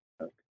though?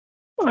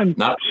 I'm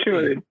not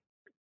sure.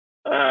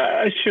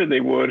 Sure they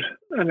would,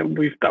 and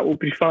that would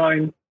be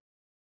fine.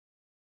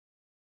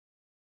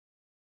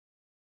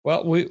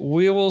 Well, we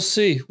will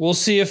see. We'll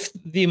see if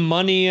the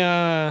money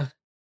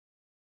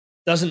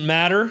doesn't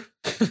matter,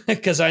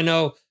 because I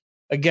know,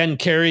 again,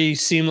 Kerry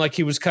seemed like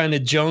he was kind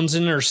of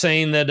jonesing or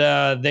saying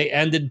that they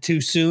ended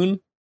too soon.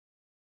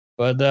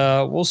 But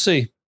we'll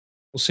see.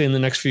 We'll see in the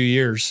next few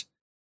years.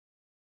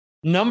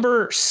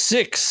 Number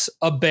 6,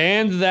 a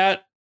band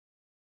that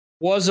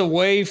was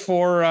away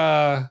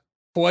for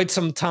quite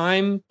some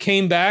time,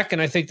 came back,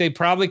 and I think they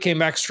probably came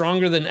back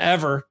stronger than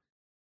ever.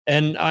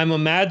 And I'm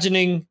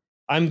imagining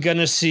I'm going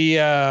to see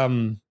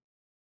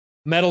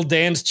Metal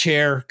Dan's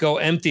chair go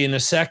empty in a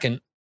second.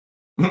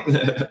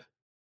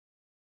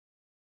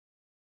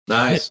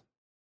 Nice.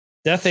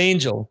 Death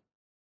Angel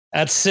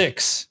at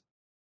 6.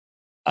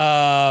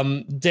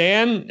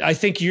 Dan, I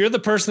think you're the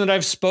person that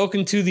I've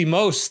spoken to the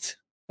most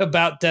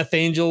about Death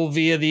Angel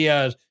via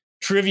the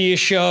trivia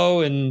show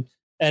and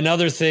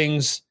other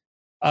things.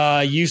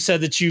 You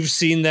said that you've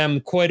seen them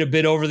quite a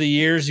bit over the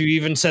years. You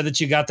even said that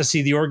you got to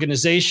see the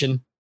organization,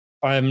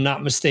 if I'm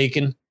not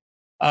mistaken.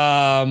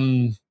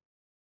 Tell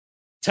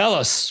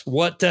us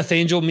what Death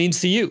Angel means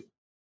to you.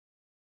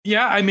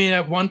 Yeah, I mean,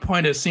 at one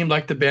point it seemed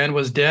like the band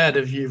was dead.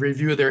 If you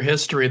review their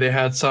history, they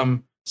had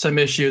some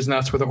issues, and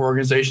that's where the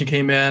organization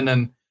came in,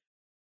 and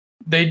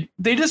they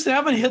just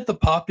haven't hit the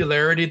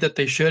popularity that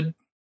they should.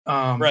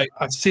 Right.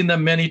 I've seen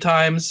them many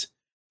times,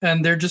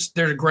 and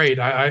they're great.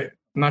 I'm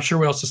not sure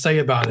what else to say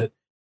about it.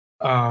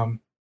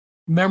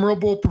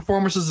 Memorable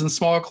performances in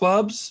small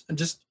clubs and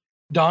just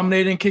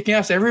dominating, kicking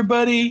ass.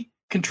 Everybody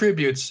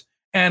contributes,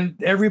 and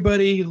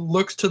everybody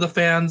looks to the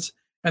fans,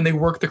 and they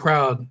work the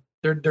crowd.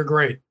 They're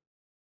great.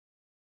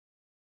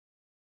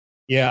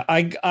 Yeah,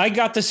 I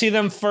got to see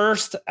them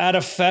first at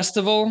a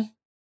festival,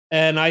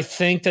 and I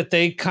think that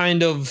they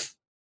kind of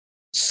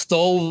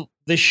stole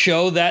the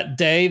show that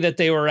day that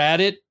they were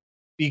at it,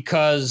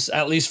 because,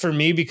 at least for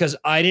me, because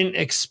I didn't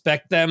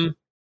expect them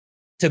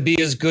to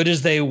be as good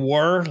as they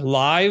were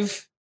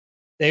live.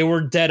 They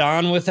were dead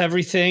on with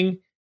everything.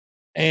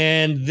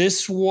 And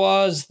this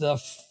was the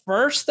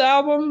first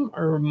album,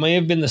 or may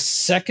have been the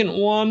second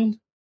one.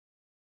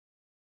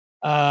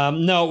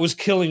 No, it was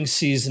Killing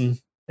Season.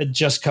 It had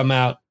just come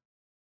out.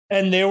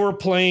 And they were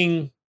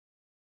playing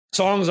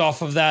songs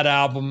off of that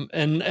album.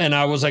 And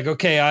I was like,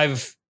 okay,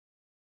 I've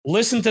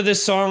listened to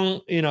this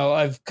song. You know,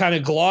 I've kind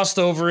of glossed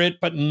over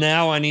it, but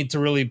now I need to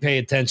really pay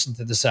attention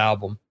to this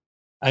album.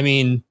 I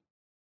mean,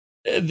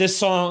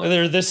 this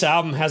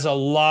album has a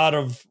lot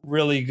of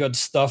really good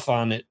stuff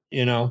on it,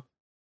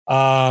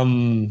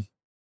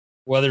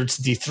 whether it's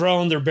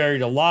Dethroned or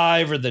Buried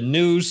Alive or The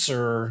Noose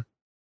or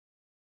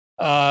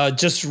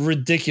just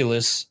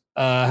ridiculous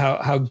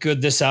how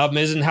good this album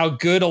is and how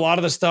good a lot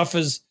of the stuff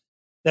is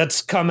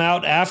that's come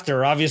out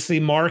after. Obviously,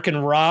 Mark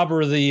and Rob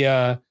are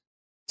the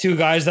two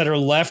guys that are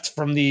left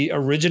from the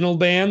original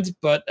band,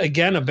 but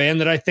again, a band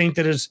that I think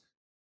that has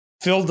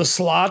filled the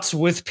slots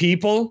with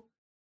people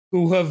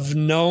who have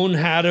known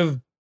how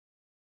to,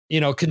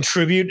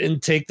 contribute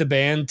and take the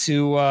band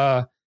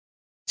to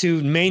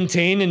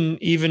maintain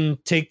and even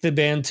take the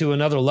band to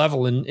another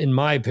level, in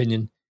my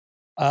opinion.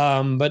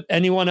 But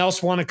anyone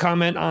else want to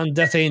comment on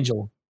Death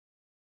Angel?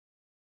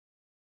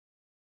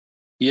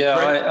 Yeah,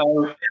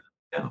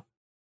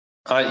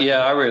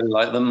 I really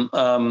like them.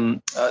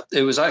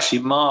 It was actually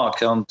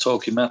Mark on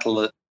Talking Metal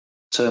that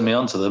turned me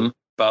onto them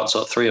about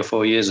sort of 3 or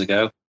 4 years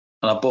ago,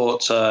 and I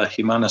bought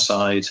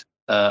Humanicide.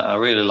 I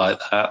really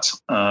liked that.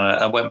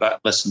 I went back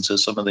and listened to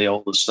some of the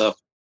older stuff,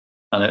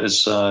 and it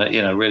was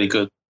really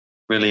good.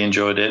 Really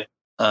enjoyed it.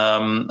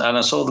 And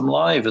I saw them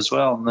live as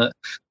well. And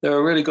they're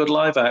a really good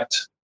live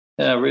act.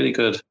 Yeah, really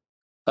good.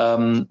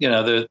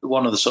 They're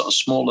one of the sort of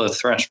smaller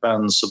thrash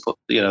bands.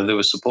 They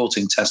were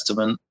supporting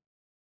Testament.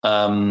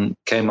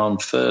 Came on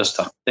first,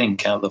 I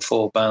think, out of the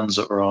 4 bands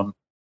that were on.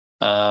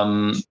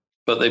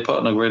 But they put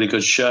on a really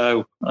good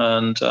show,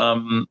 and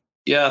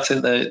I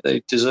think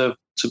they deserve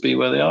to be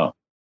where they are.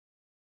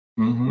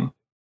 Mm-hmm.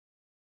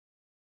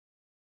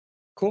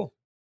 Cool.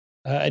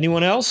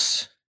 Anyone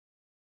else?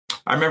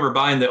 I remember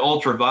buying the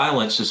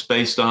Ultraviolence just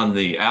based on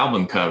the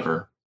album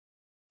cover,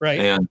 right?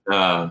 And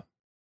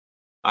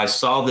I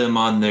saw them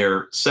on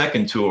their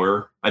second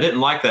tour. I didn't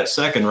like that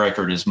second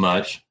record as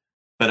much,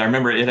 but I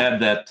remember it had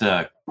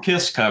that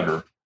Kiss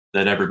cover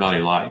that everybody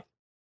liked.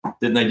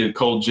 Didn't they do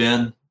Cold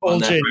Gin?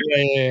 Cold Gin,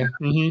 yeah.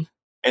 Mm-hmm.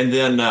 And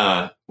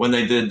then when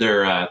they did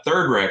their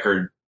third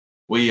record,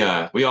 we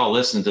all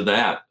listened to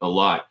that a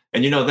lot.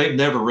 And they've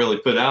never really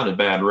put out a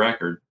bad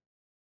record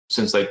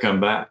since they've come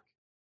back.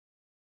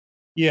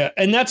 Yeah,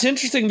 and that's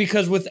interesting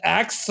because with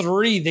Act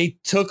 3, they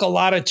took a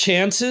lot of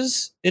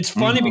chances. It's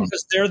funny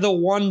because they're the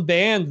one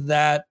band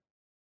that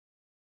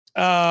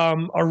A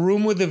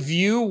Room with a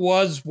View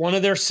was one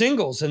of their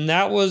singles, and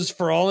that was,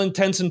 for all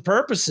intents and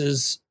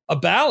purposes, a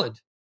ballad.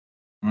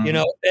 And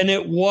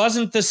it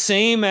wasn't the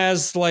same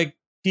as like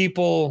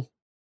people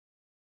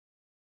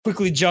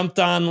quickly jumped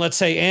on, let's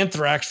say,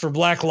 Anthrax for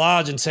Black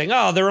Lodge and saying,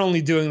 oh, they're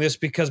only doing this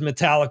because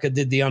Metallica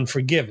did The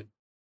Unforgiven.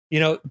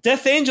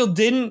 Death Angel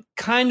didn't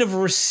kind of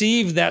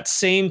receive that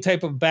same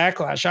type of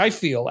backlash, I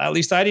feel. At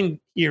least I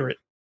didn't hear it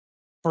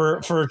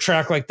for a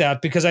track like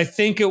that, because I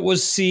think it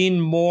was seen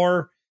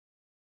more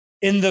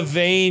in the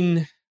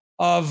vein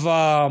of,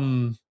 I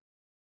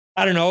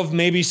don't know, of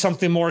maybe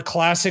something more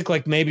classic,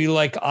 like maybe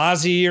like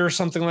Ozzy or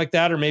something like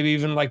that, or maybe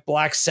even like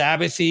Black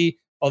Sabbath-y,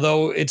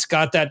 although it's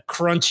got that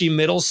crunchy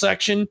middle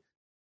section.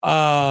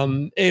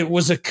 It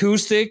was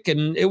acoustic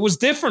and it was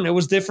different. It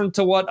was different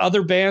to what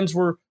other bands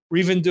were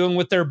even doing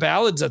with their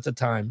ballads at the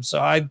time. So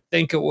I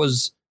think it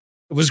was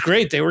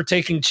great. They were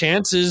taking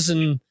chances,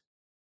 and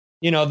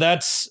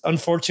that's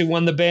unfortunately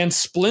when the band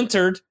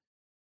splintered,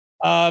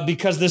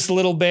 because this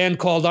little band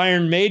called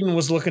Iron Maiden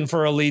was looking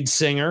for a lead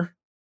singer,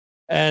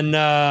 and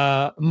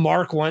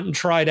Mark went and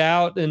tried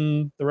out,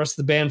 and the rest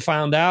of the band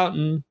found out,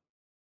 and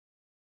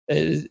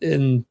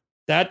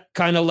that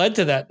kind of led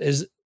to that.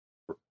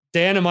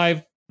 Dan, am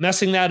I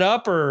messing that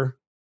up, or?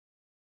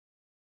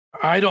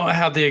 I don't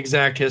have the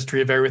exact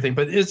history of everything,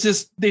 but it's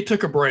just they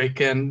took a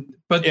break,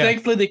 but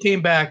thankfully they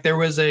came back. There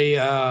was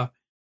a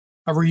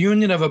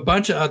reunion of a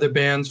bunch of other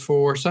bands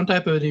for some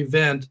type of an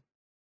event,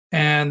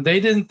 and they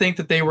didn't think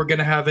that they were going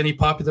to have any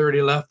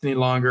popularity left any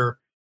longer,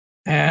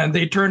 and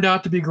they turned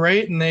out to be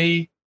great. And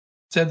they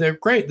said they're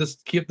great. Let's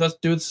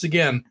do this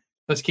again.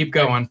 Let's keep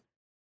going.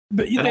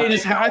 But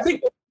I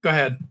think. Go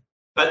ahead.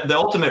 But the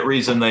ultimate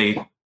reason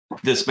they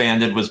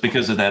disbanded was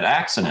because of that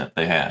accident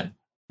they had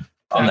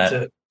on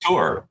that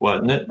tour,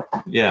 wasn't it?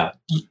 Yeah.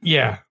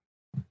 Yeah.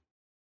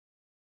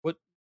 What?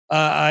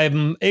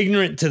 I'm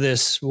ignorant to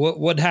this.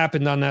 What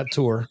happened on that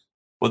tour?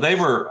 Well, they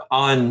were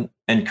on,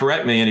 and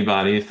correct me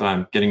anybody if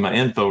I'm getting my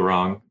info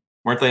wrong,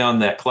 weren't they on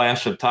that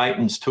Clash of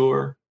Titans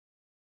tour?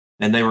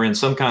 And they were in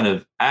some kind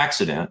of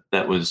accident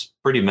that was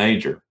pretty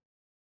major.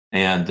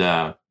 And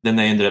then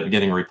they ended up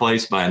getting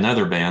replaced by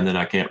another band that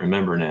I can't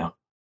remember now.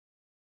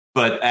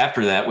 But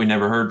after that, we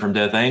never heard from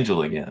Death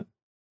Angel again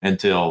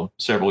until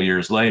several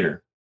years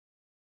later.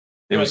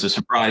 It was a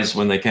surprise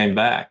when they came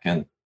back,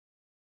 and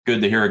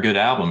good to hear a good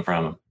album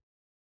from them.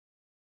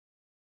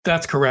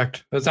 That's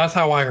correct. That's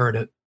how I heard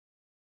it.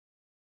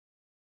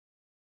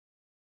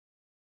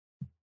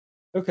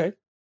 Okay.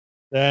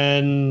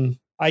 Then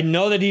I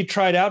know that he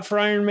tried out for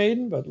Iron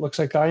Maiden, but looks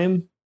like I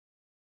am.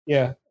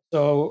 Yeah.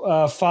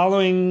 So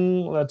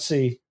following, let's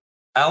see.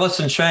 Alice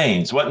in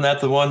Chains. Wasn't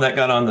that the one that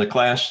got on the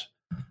Clash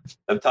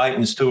of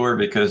Titans tour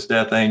because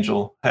Death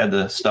Angel had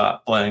to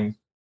stop playing?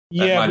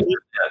 Yeah.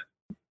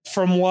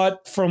 from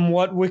what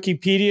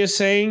Wikipedia is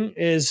saying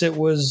is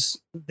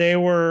they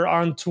were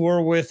on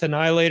tour with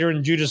Annihilator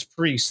and Judas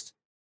Priest,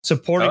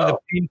 supporting the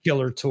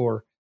Painkiller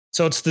tour.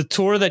 So it's the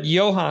tour that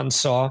Johan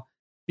saw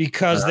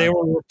because they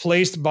were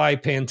replaced by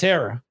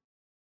Pantera.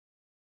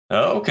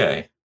 Oh,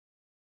 okay.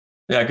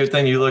 Yeah, good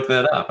thing you looked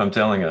that up. I'm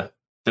telling a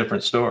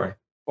different story.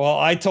 Well,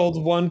 I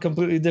told one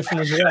completely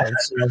different as well.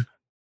 So.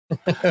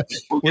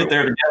 We'll get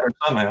there together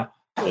somehow.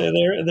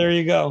 There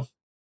you go.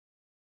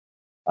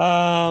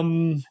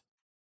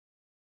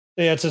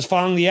 It says,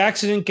 following the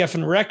accident,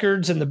 Geffen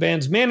Records and the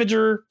band's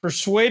manager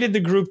persuaded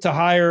the group to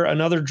hire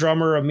another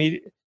drummer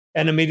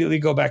and immediately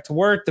go back to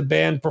work. The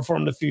band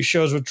performed a few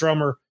shows with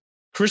drummer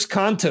Chris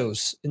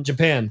Contos in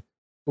Japan,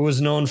 who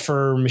was known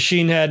for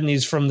Machine Head, and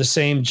he's from the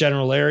same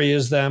general area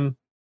as them,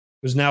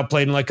 who's now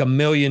played in like 1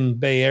 million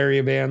Bay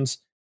Area bands.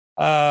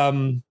 But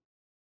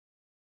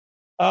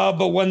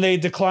when they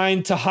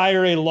declined to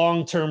hire a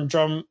long-term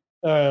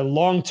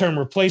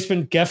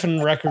replacement,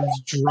 Geffen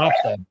Records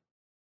dropped them.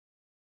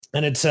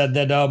 And it said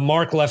that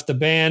Mark left the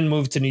band,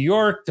 moved to New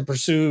York to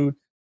pursue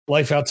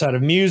life outside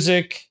of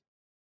music,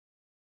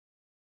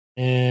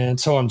 and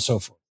so on and so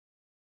forth.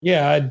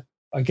 Yeah,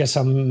 I guess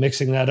I'm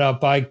mixing that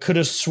up. I could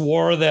have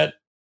swore that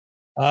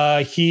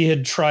he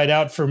had tried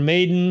out for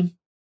Maiden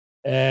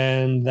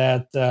and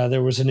that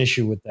there was an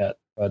issue with that.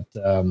 But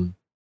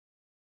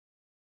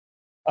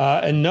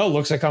and no,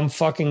 looks like I'm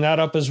fucking that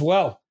up as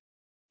well.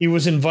 He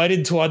was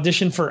invited to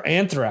audition for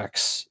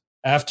Anthrax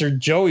after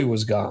Joey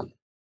was gone.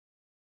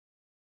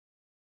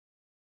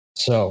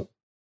 So,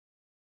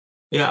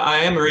 yeah, I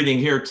am reading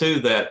here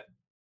too that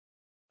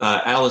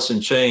Alice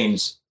in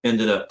Chains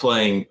ended up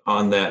playing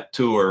on that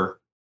tour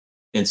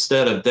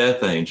instead of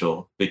Death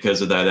Angel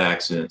because of that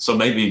accident. So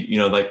maybe,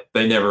 like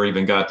they never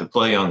even got to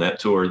play on that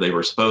tour they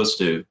were supposed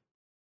to.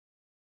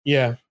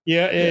 Yeah.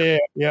 I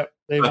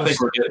think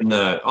we're getting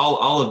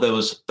all of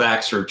those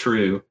facts are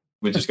true.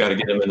 We just got to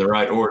get them in the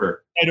right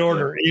order. Right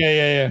order.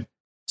 Yeah.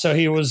 So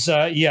he was,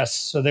 yes.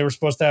 So they were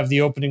supposed to have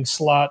the opening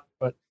slot,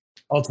 but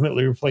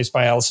ultimately replaced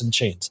by Alice in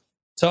Chains.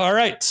 So, all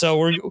right.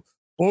 So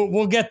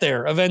we'll get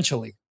there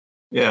eventually.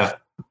 Yeah.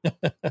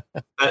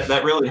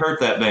 that really hurt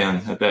that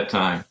band at that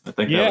time. I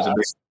think that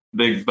was a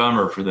big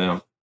bummer for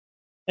them.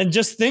 And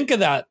just think of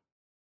that.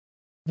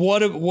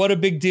 What a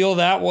big deal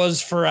that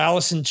was for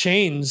Alice in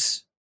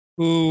Chains,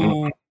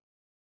 who,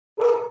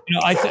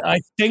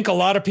 I think a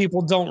lot of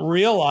people don't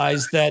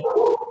realize that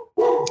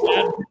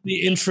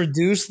really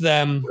introduced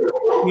them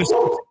to a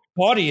specific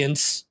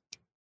audience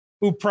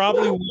who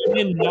probably went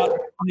in not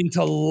wanting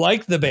to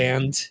like the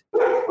band,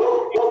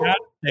 got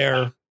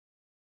there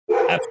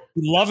absolutely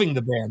loving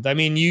the band. I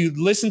mean, you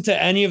listen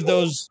to any of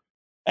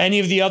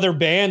the other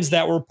bands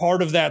that were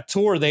part of that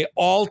tour, they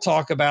all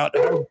talk about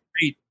how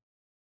great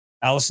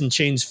Alice in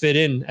Chains fit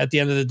in at the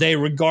end of the day,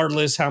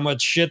 regardless how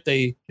much shit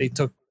they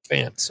took the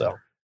fans. So,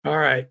 all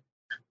right.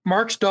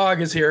 Mark's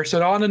dog is here.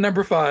 So on to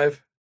number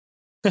 5.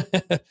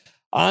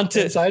 On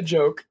to inside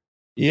joke.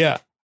 Yeah.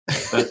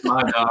 That's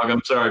my dog.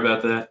 I'm sorry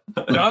about that.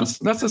 No,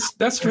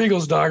 that's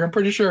Striegel's dog. I'm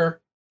pretty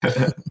sure.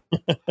 No,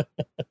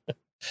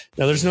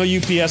 there's no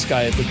UPS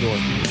guy at the door.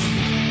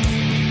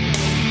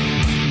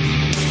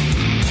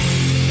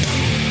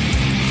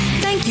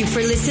 Thank you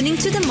for listening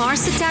to the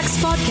Mars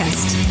Attacks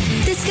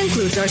podcast. This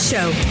concludes our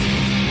show.